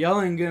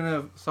yelling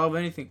gonna solve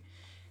anything?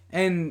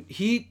 And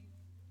he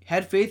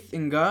had faith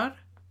in God,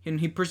 and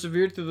he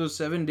persevered through those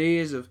 7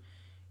 days of,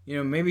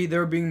 maybe they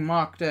were being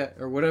mocked at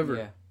or whatever.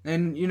 Yeah.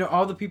 And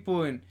all the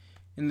people in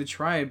the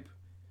tribe,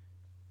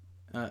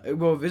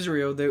 of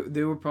Israel,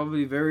 they were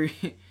probably very,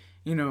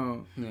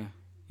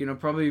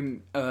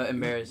 probably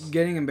embarrassed,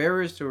 getting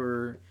embarrassed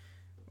or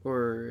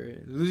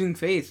losing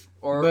faith.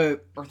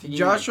 But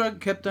Joshua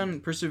kept on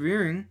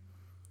persevering,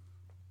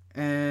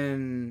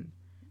 and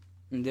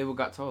did what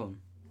God told him.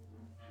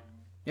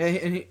 Yeah,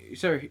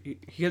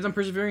 he kept on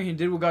persevering. He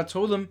did what God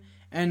told him,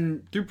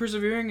 And through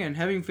persevering and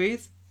having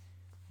faith,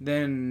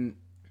 then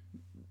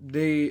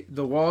the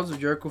walls of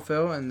Jericho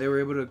fell and they were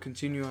able to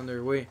continue on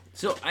their way.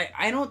 So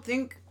I don't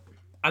think,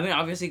 I mean,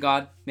 obviously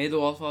God made the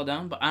walls fall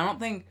down, but I don't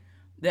think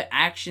the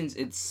actions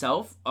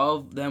itself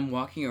of them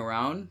walking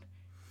around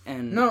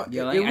and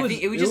yelling, I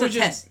think it was just a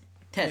test.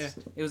 Yeah.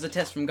 It was a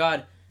test from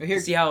God. Here,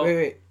 to see how.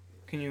 Wait.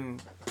 Can you?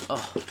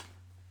 Oh.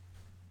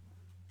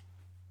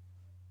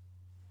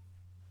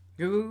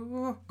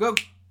 Go.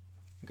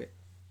 Okay.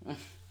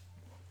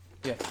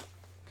 Yeah.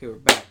 Okay, we're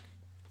back.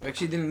 We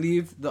actually didn't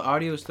leave. The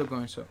audio is still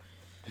going. So,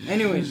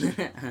 anyways.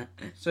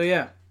 So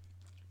yeah.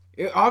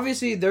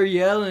 Obviously, their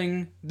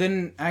yelling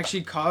didn't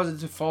actually cause it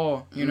to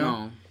fall. You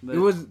know.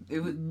 No,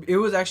 it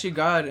was actually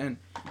God,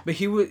 but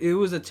it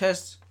was a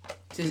test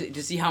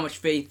to see how much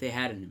faith they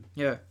had in him.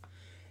 Yeah.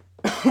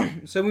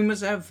 So we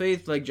must have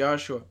faith like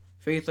Joshua,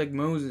 faith like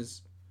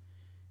Moses,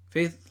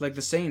 faith like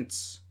the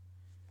saints,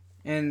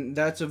 and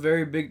that's a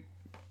very big,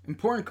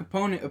 important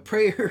component of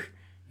prayer.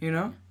 You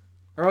know,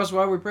 or else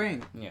why we're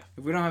praying? Yeah.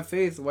 If we don't have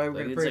faith, why are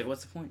we gonna pray? Like,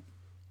 what's the point?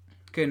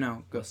 Okay,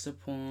 now go. What's the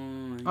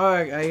point? Oh,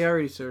 I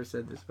already sort of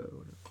said this, but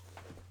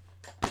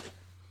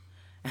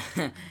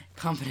whatever.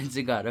 Confidence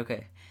in God.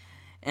 Okay,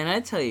 and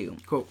I tell you,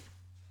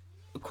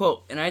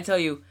 quote, and I tell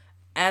you,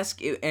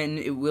 ask and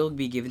it will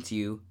be given to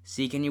you.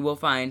 Seek and you will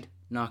find.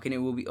 Knock and it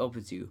will be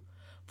open to you.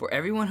 For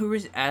everyone who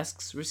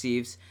asks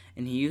receives,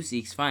 and he who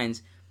seeks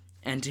finds,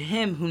 and to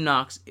him who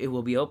knocks it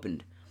will be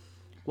opened.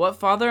 What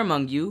father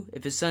among you,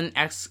 if his son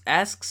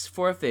asks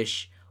for a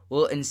fish,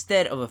 will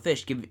instead of a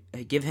fish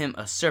give him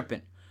a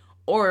serpent?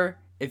 Or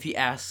if he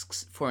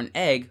asks for an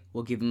egg,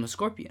 will give him a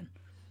scorpion?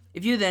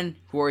 If you then,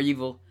 who are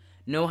evil,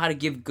 know how to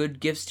give good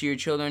gifts to your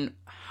children,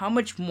 how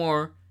much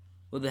more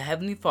will the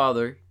Heavenly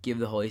Father give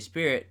the Holy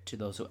Spirit to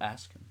those who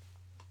ask him?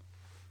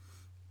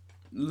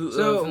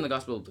 So, from the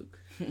Gospel of Luke.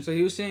 So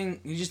he's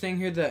just saying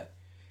here that,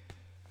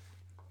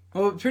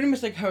 well, pretty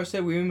much like how I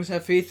said, we must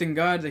have faith in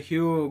God that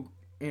He'll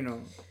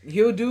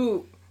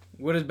do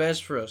what is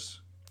best for us,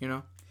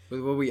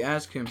 with what we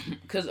ask Him.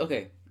 Because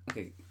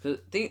think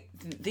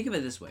of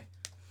it this way.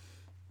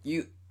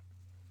 You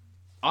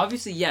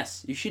obviously,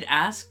 yes, you should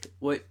ask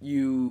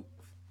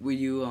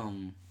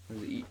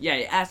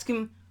ask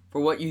Him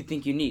for what you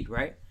think you need,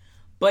 right?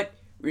 But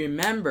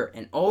remember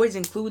and always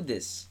include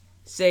this.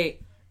 Say,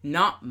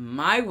 not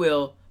my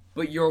will,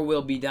 but your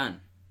will be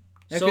done.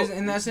 Yeah, because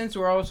in that sense,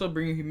 we're also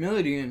bringing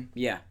humility in.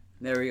 Yeah,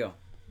 there we go.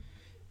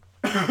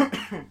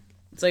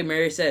 It's like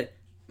Mary said,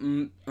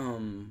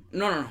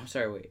 no,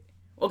 sorry, wait.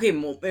 Okay,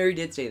 Mary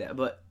did say that,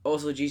 but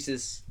also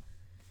Jesus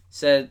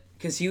said,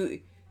 because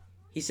he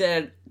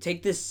said,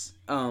 take this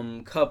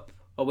cup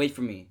away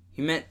from me.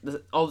 He meant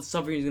all the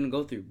suffering he's going to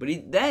go through.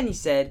 But then he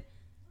said...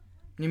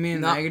 You mean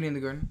in the agony in the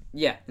garden?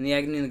 Yeah, in the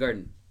agony in the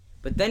garden.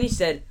 But then he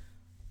said,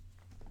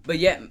 but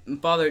yet,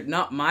 Father,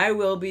 not my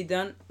will be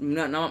done,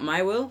 not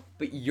my will,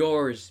 but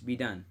yours be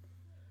done.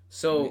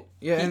 So...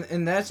 Yeah,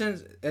 in that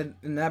sense,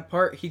 in that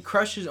part, he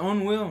crushed his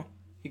own will.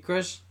 He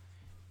crushed,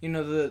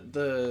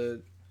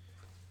 the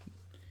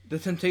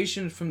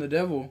temptation from the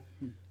devil.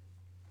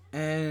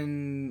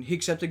 And he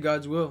accepted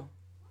God's will.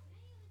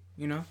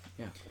 Yeah.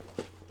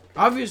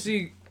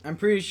 Obviously, I'm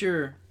pretty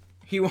sure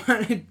he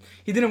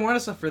didn't want to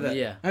suffer that.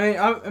 Yeah.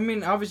 I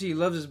mean, obviously he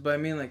loves us, but I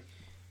mean, like,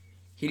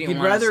 he'd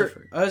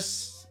rather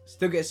us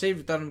still get saved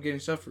without him going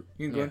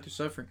through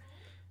suffering.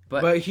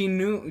 But he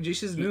knew,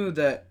 Jesus knew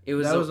that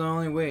was the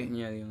only way.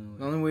 Yeah, the only way.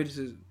 The only way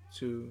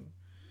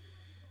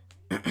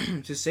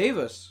to save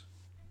us.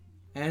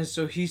 And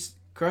so he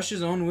crushed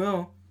his own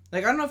will.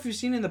 Like, I don't know if you've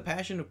seen in The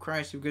Passion of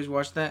Christ. If you guys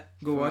watched that,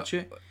 go watch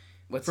it.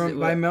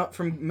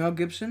 From Mel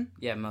Gibson.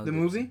 Yeah, Mel the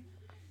Gibson. movie.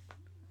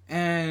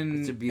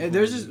 And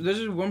there's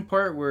this one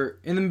part where,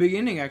 in the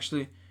beginning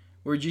actually,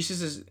 where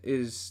Jesus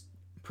is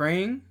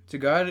praying to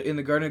God in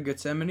the Garden of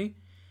Gethsemane,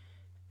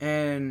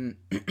 and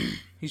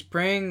he's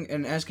praying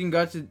and asking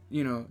God to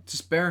to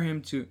spare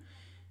him, to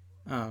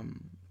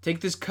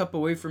take this cup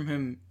away from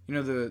him.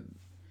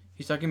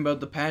 He's talking about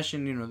the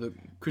passion, the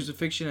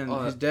crucifixion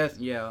and his death.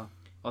 Yeah.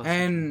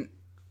 And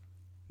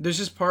there's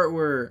this part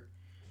where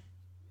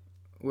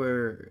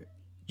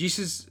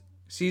Jesus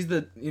sees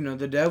the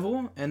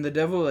devil, and the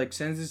devil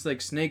sends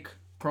this snake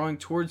crawling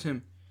towards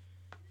him.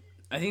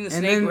 I think the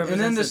snake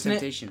represents the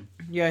temptation.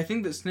 Yeah, I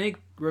think the snake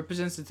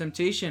represents the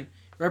temptation.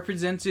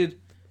 Represented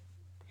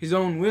his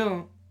own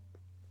will.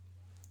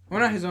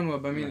 Well, not his own will,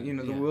 but I mean,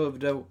 the will of the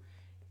devil.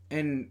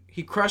 And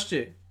he crushed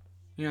it.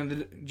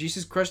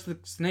 Jesus crushed the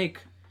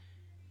snake.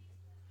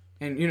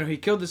 And, he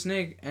killed the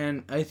snake.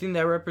 And I think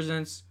that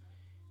represents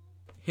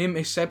him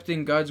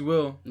accepting God's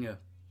will. Yeah.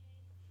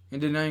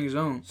 And denying his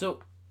own.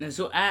 So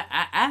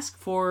ask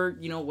for,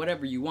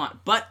 whatever you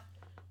want. But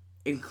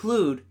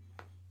include,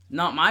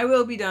 not my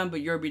will be done,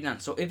 but your be done.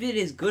 So if it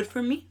is good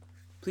for me,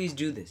 please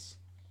do this.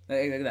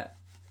 Like that.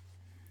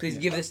 Please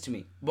give this to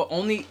me. But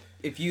only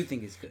if you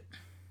think it's good.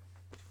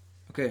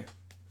 Okay.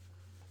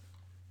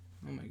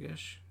 Oh my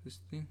gosh. This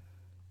thing.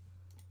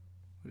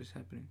 What is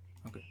happening?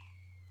 Okay.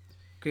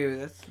 Okay,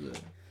 that's the...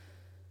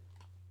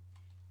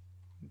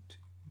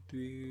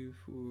 3,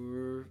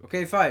 4.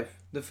 Okay, 5.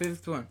 The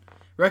fifth one.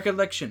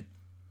 Recollection.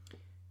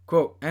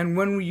 Quote, and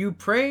when you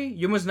pray,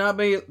 you must not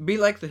be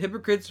like the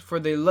hypocrites, for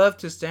they love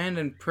to stand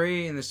and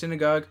pray in the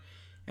synagogue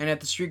and at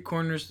the street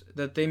corners,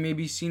 that they may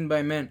be seen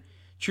by men.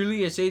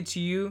 Truly I say to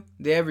you,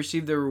 they have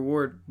received their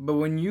reward. But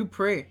when you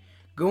pray,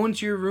 go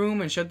into your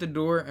room and shut the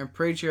door and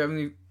pray to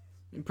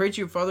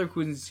your Father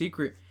who is in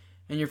secret,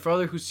 and your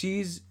Father who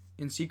sees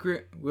in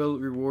secret will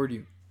reward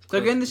you. So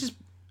again, this is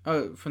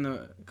from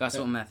the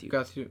Gospel of Matthew.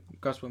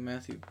 Gospel of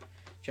Matthew,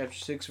 chapter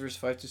 6, verse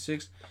 5 to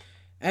 6.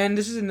 And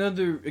this is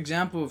another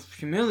example of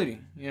humility,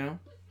 you know?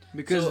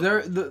 Because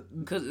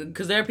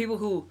there are people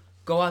who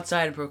go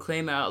outside and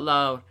proclaim out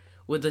loud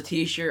with a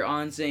T-shirt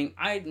on saying,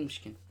 I'm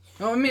just kidding.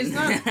 No, I mean, it's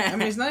not. I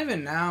mean, it's not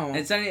even now.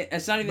 It's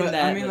not even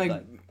that. I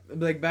mean,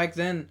 like back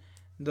then,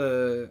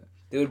 they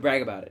would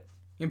brag about it.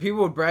 And people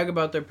would brag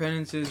about their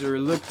penances or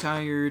look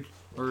tired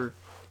or,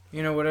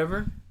 you know,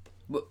 whatever.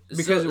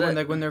 Because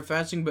when they're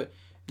fasting, but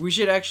we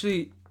should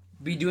actually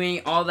be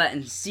doing all that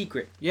in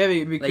secret. Yeah,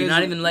 because like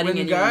not even letting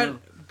anyone know.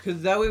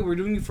 Because that way we're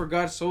doing it for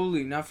God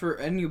solely, not for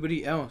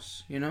anybody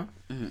else, you know?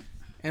 Mm-hmm.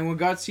 And when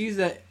God sees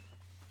that,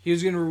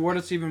 He's going to reward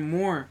us even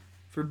more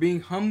for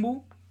being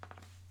humble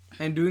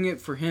and doing it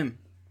for Him,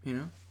 you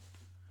know?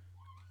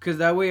 Because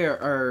that way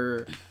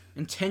our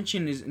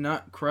intention is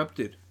not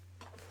corrupted.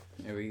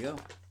 There we go.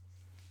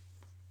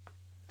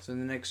 So the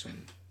next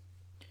one.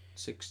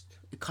 6th.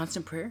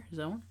 Constant prayer? Is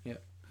that one? Yeah.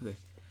 Okay.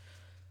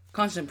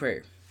 Constant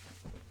prayer.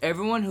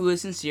 Everyone who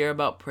is sincere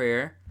about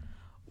prayer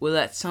will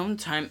at some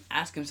time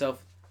ask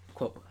himself,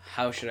 quote,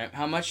 how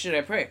much should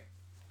I pray?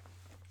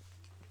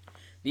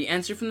 The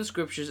answer from the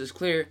scriptures is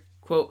clear,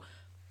 quote,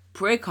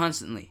 pray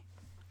constantly,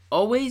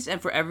 always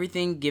and for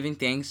everything giving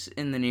thanks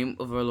in the name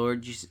of our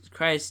Lord Jesus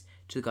Christ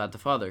to God the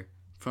Father,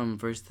 from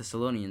 1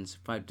 Thessalonians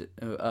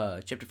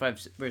chapter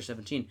 5, verse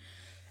 17.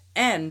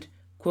 And,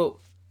 quote,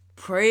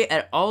 pray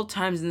at all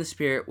times in the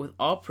Spirit with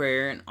all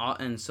prayer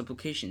and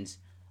supplications.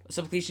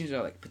 Supplications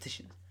are like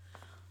petitions.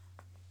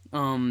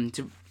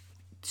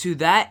 To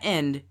that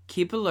end,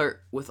 keep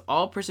alert with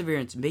all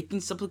perseverance, making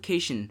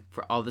supplication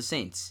for all the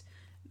saints.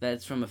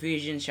 That's from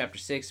Ephesians chapter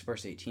 6,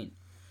 verse 18.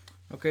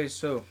 Okay,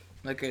 so,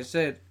 like I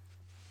said,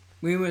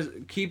 we must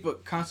keep a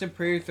constant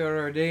prayer throughout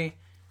our day.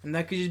 And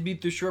that could just be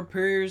through short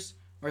prayers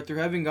or through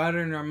having God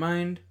in our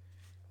mind,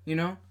 you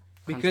know?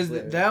 Because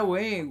that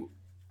way,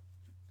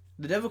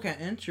 the devil can't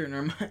enter in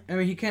our mind. I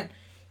mean, he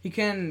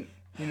can,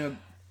 you know,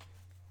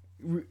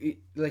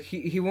 like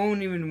he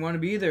won't even want to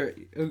be there.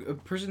 A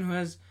person who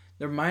has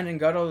their mind and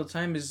God all the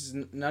time is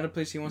not a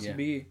place he wants to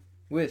be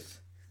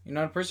with. You're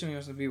not a person he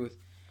wants to be with.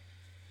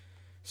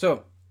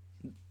 So,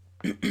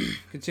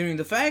 continuing,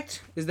 the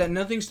fact is that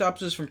nothing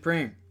stops us from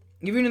praying.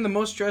 Even in the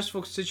most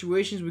stressful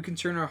situations, we can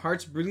turn our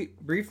hearts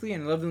briefly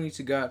and lovingly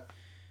to God.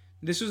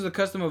 This was the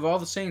custom of all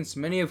the saints,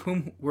 many of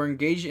whom were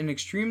engaged in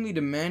extremely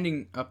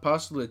demanding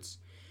apostolates,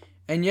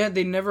 and yet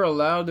they never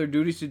allowed their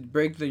duties to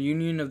break the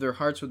union of their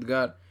hearts with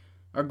God.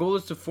 Our goal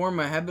is to form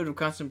a habit of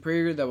constant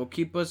prayer that will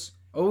keep us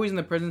always in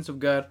the presence of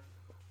God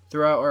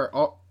throughout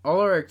all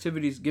our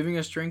activities, giving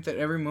us strength at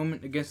every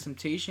moment against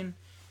temptation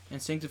and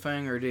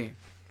sanctifying our day.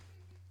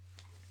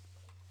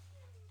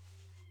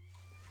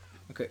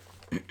 Okay.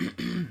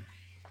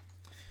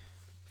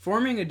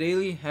 Forming a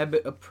daily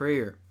habit of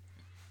prayer.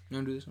 You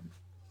want to do this one?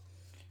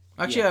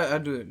 Actually, I'll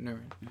do it. Never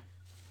mind.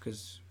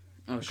 Because,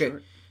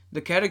 Sure.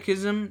 The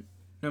Catechism,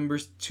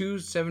 numbers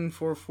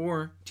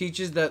 2744,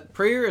 teaches that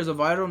prayer is a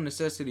vital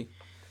necessity.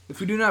 If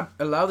we do not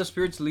allow the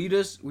Spirit to lead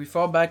us, we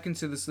fall back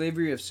into the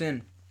slavery of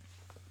sin.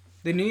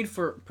 The need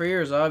for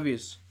prayer is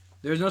obvious.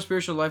 There is no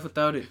spiritual life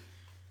without it.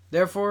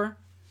 Therefore,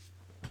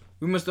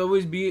 we must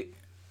always be...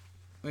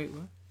 Wait,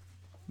 what?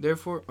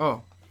 Therefore,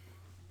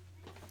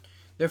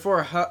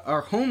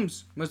 our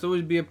homes must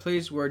always be a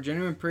place where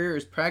genuine prayer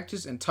is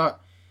practiced and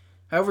taught.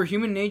 However,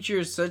 human nature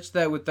is such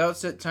that without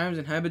set times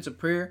and habits of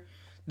prayer,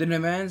 the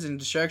demands and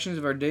distractions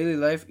of our daily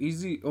life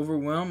easily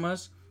overwhelm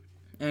us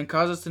and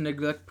cause us to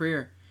neglect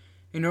prayer.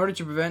 In order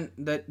to prevent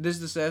this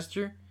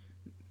disaster,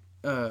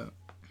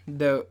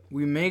 that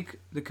we make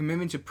the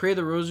commitment to pray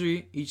the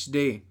rosary each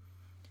day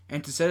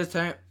and to set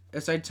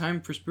aside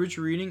time for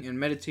spiritual reading and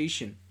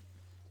meditation.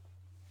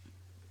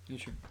 Yeah,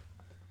 sure.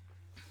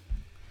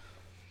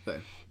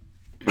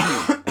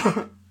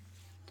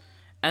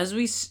 As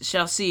we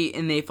shall see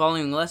in the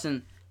following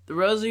lesson, the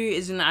rosary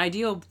is an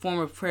ideal form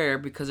of prayer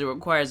because it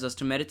requires us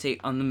to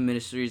meditate on the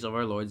mysteries of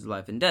our Lord's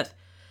life and death.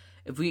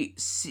 If we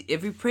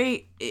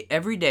pray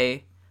every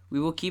day, we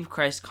will keep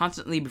Christ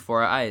constantly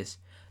before our eyes.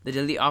 The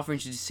daily offering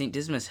to Saint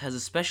Dismas has a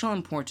special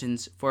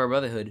importance for our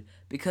brotherhood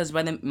because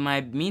by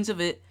means of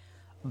it,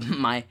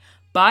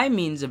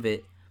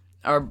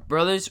 our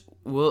brothers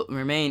will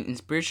remain in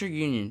spiritual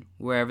union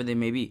wherever they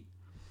may be.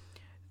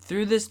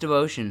 Through this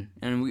devotion,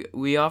 and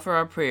we offer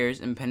our prayers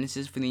and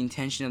penances for the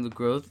intention of the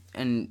growth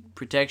and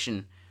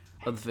protection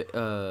of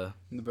the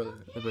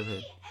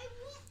brotherhood,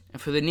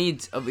 and for the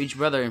needs of each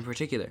brother in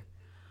particular.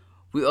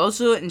 We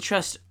also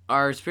entrust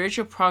our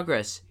spiritual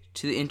progress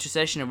to the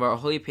intercession of our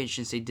holy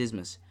patron Saint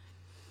Dismas.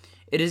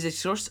 It is a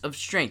source of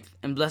strength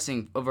and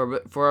blessing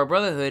for our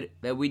brotherhood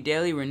that we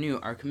daily renew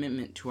our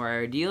commitment to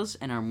our ideals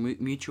and our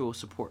mutual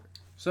support.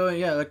 So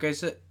yeah, like I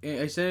said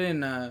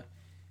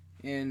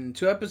in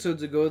 2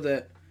 episodes ago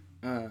that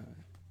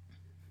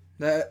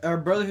our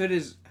brotherhood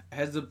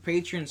has the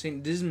patron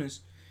Saint Dismas,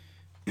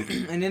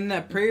 and in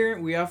that prayer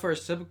we offer our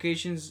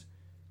supplications,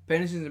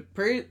 penances,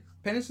 prayers,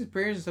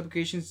 and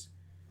supplications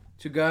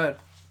to God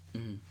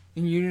in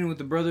union with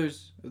the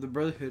brothers of the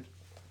brotherhood.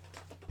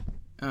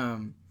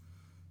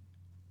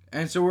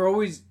 And so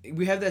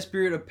we have that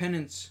spirit of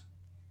penance,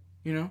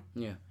 you know?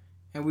 Yeah.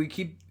 And we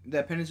keep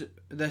that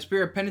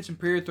spirit of penance and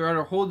prayer throughout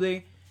our whole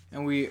day,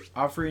 and we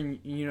offer in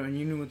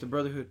union with the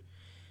brotherhood,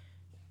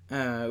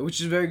 which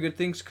is very good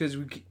things because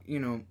we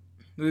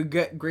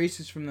get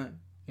graces from that.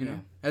 You know,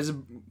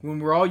 when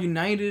we're all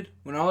united,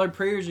 when all our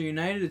prayers are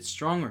united, it's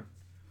stronger.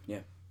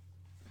 Yeah.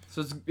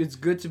 So it's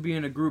good to be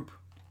in a group.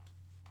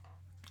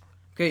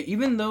 Okay,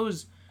 even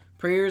those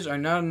prayers are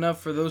not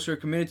enough for those who are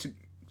committed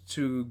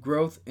to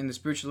growth in the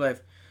spiritual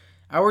life.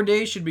 Our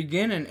day should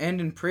begin and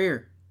end in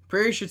prayer.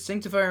 Prayer should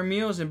sanctify our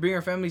meals and bring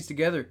our families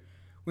together.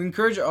 We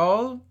encourage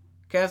all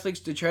Catholics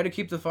to try to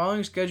keep the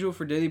following schedule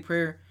for daily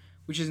prayer,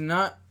 which is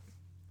not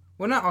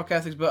all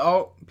Catholics, but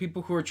all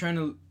people who are trying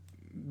to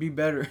be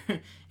better,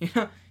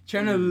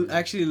 trying to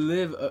actually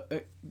live,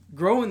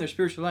 grow in their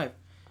spiritual life,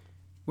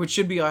 which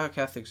should be all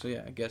Catholics. So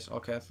yeah, I guess all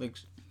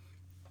Catholics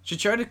should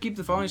try to keep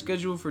the following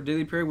schedule for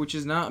daily prayer, which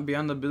is not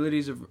beyond the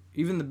abilities of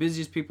even the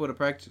busiest people to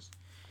practice.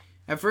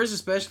 At first,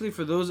 especially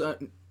for those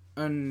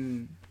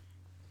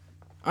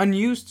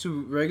unused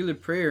to regular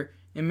prayer,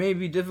 it may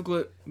be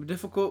difficult,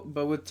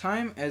 but with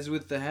time, as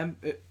with the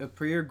habit of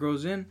prayer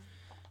grows in,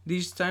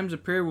 these times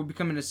of prayer will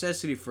become a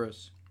necessity for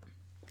us.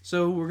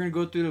 So we're going to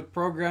go through the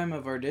program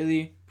of our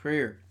daily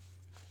prayer.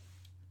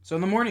 So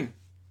in the morning,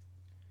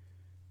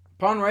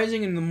 upon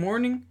rising in the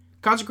morning,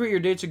 consecrate your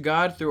day to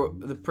God through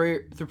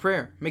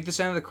prayer. Make the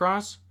sign of the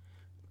cross.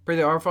 Pray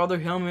the Our Father,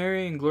 Hail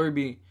Mary, and Glory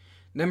be.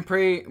 Then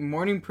pray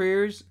morning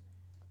prayers,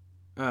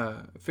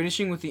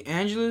 finishing with the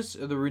Angelus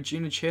or the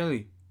Regina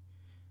Coeli.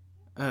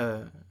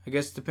 I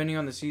guess depending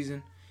on the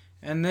season.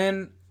 And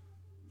then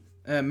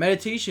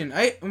meditation.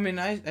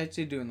 I'd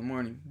say do in the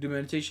morning. Do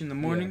meditation in the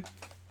morning.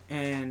 Yeah.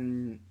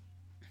 And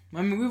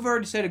we've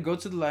already said it. Go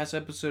to the last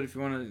episode if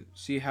you want to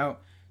see how.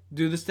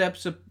 Do the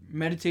steps of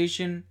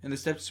meditation and the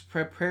steps to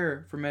prep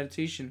prayer for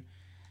meditation.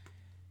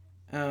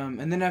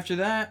 And then after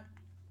that,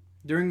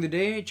 during the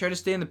day, try to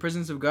stay in the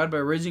presence of God by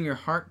raising your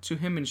heart to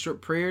Him in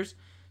short prayers,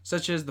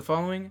 such as the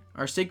following: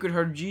 Our Sacred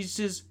Heart of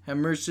Jesus, have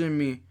mercy on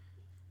me.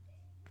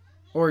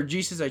 Or,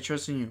 Jesus, I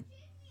trust in you.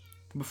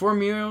 Before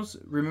meals,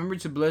 remember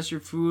to bless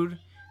your food,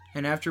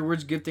 and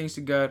afterwards give thanks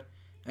to God.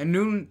 At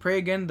noon, pray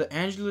again the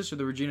Angelus or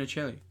the Regina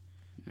Coeli.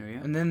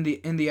 And then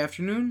in the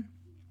afternoon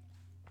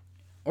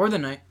or the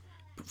night,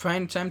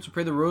 find time to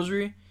pray the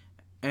Rosary,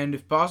 and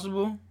if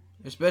possible,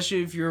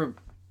 especially if you're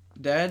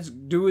dads,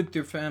 do it with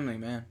your family,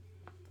 man.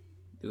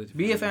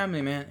 Be a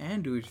family man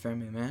and do it with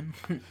family, man.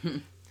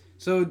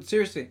 So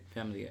seriously,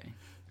 family guy.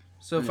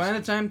 So find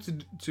the time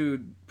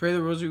to pray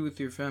the Rosary with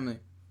your family,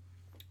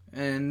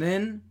 and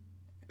then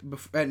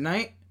at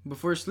night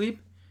before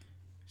sleep,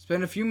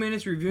 spend a few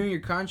minutes reviewing your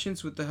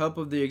conscience with the help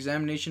of the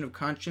examination of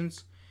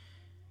conscience.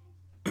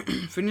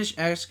 Finish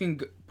asking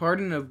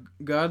pardon of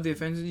God the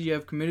offenses you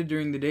have committed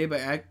during the day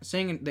by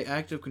saying the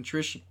act of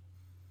contrition.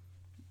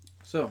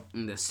 So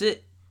and that's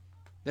it.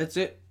 That's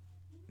it.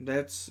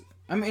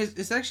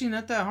 It's actually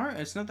not that hard.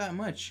 It's not that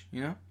much,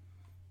 you know.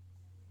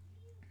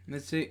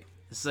 That's it.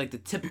 It's like the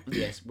tip of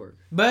the iceberg.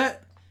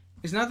 But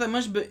it's not that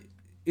much. But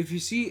if you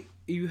see,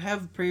 you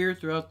have prayer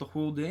throughout the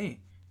whole day.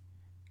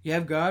 You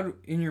have God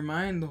in your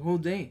mind the whole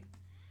day.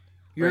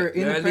 You're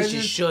in the presence. At least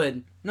you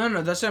should.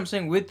 No. That's what I'm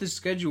saying. With this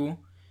schedule,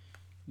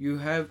 you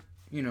have,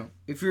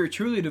 if you're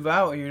truly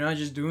devout and you're not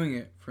just doing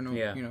it for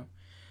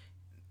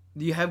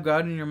you have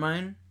God in your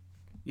mind.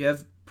 You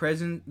have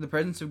the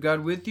presence of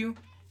God with you.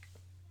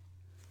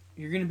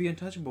 You're gonna be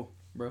untouchable,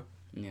 bro.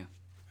 Yeah,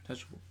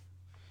 untouchable.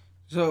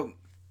 So,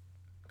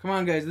 come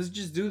on, guys. Let's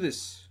just do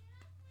this.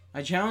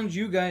 I challenge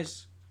you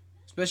guys,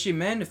 especially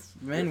men.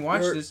 If men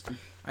watch this,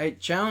 I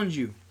challenge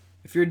you.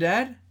 If you're a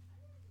dad,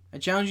 I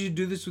challenge you to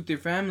do this with your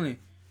family.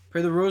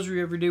 Pray the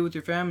Rosary every day with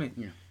your family.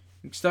 Yeah.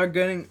 Start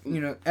getting,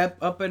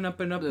 up and up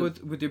and up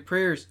with your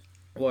prayers.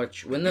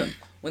 Watch when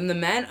the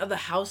man of the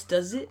house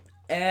does it,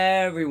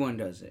 everyone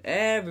does it.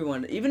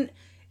 Everyone, even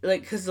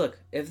because look,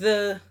 if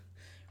the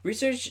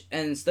research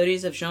and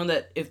studies have shown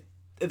that if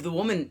the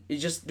woman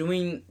is just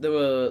doing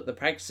the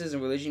practices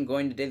and religion,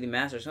 going to daily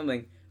mass or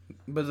something,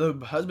 but the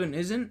husband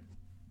isn't,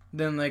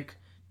 then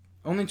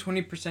only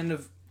 20%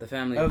 of the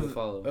family will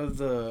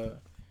follow.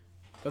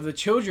 Of the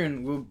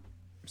children will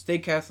stay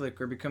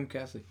Catholic or become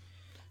Catholic.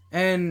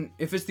 And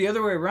if it's the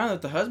other way around,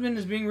 that the husband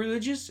is being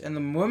religious and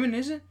the woman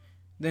isn't,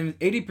 then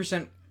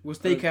 80% will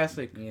stay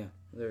Catholic. Yeah,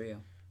 there we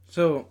go.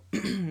 So,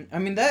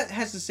 that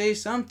has to say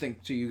something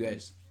to you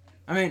guys.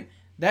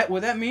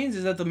 What that means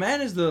is that the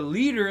man is the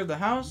leader of the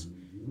house,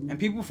 and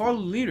people follow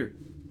the leader.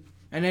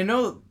 And I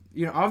know,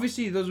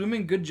 obviously those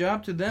women, good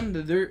job to them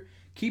that they're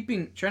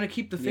trying to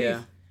keep the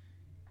faith.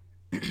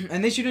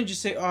 And they shouldn't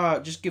just say, "Oh,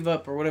 just give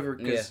up" or whatever.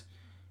 Because,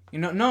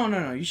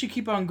 no. You should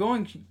keep on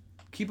going.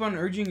 Keep on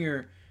urging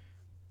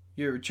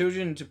your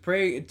children to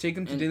pray, take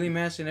them to daily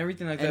mass and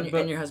everything like that.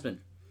 And your husband.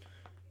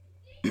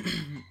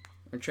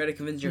 Or try to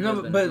convince your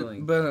husband.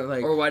 But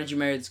like. Or why did you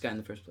marry this guy in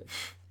the first place?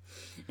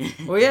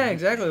 Well, yeah,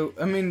 exactly.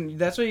 I mean,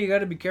 that's why you got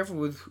to be careful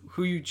with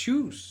who you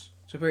choose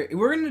to pray.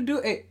 We're gonna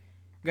do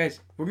guys.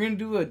 We're gonna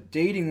do a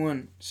dating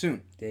one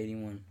soon.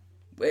 Dating one.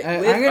 With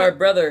our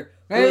brother.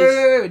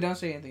 Wait! Don't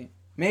say anything.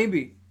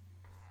 Maybe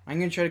I'm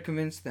gonna try to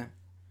convince them.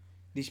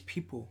 These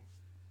people.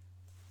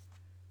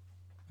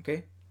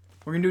 Okay,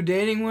 we're gonna do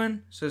dating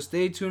one, so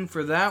stay tuned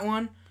for that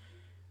one.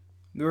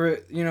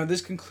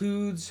 This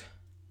concludes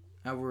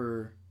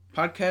our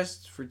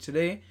podcast for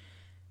today.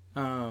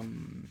 So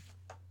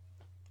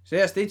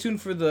yeah, stay tuned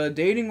for the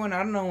dating one. I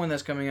don't know when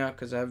that's coming out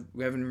because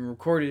we haven't even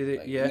recorded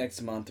it yet.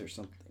 Next month or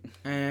something.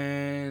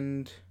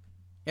 And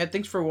yeah,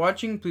 thanks for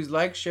watching. Please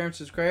like, share, and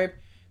subscribe.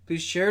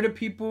 Please share to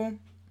people.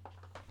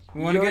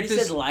 You already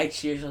said like,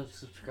 share,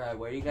 subscribe.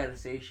 Why you gotta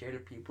say share to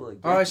people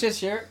again? Oh, I said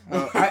share?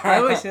 Oh, I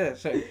always say that.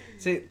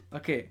 Sorry.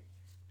 Okay.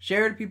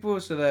 Share to people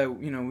so that,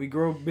 we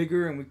grow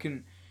bigger and we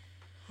can...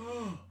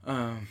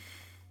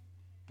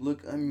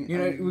 Look,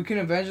 we can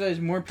evangelize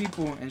more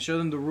people and show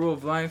them the rule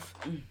of life.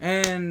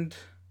 And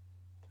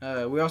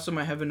we also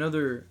might have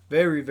another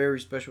very, very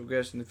special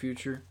guest in the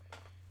future.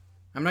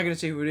 I'm not going to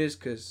say who it is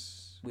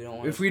because... We don't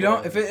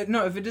want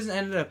if it doesn't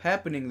end up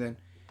happening, then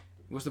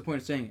what's the point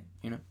of saying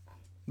it,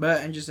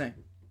 But I'm just saying.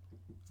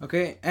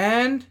 Okay,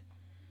 and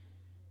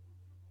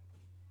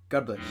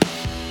God bless.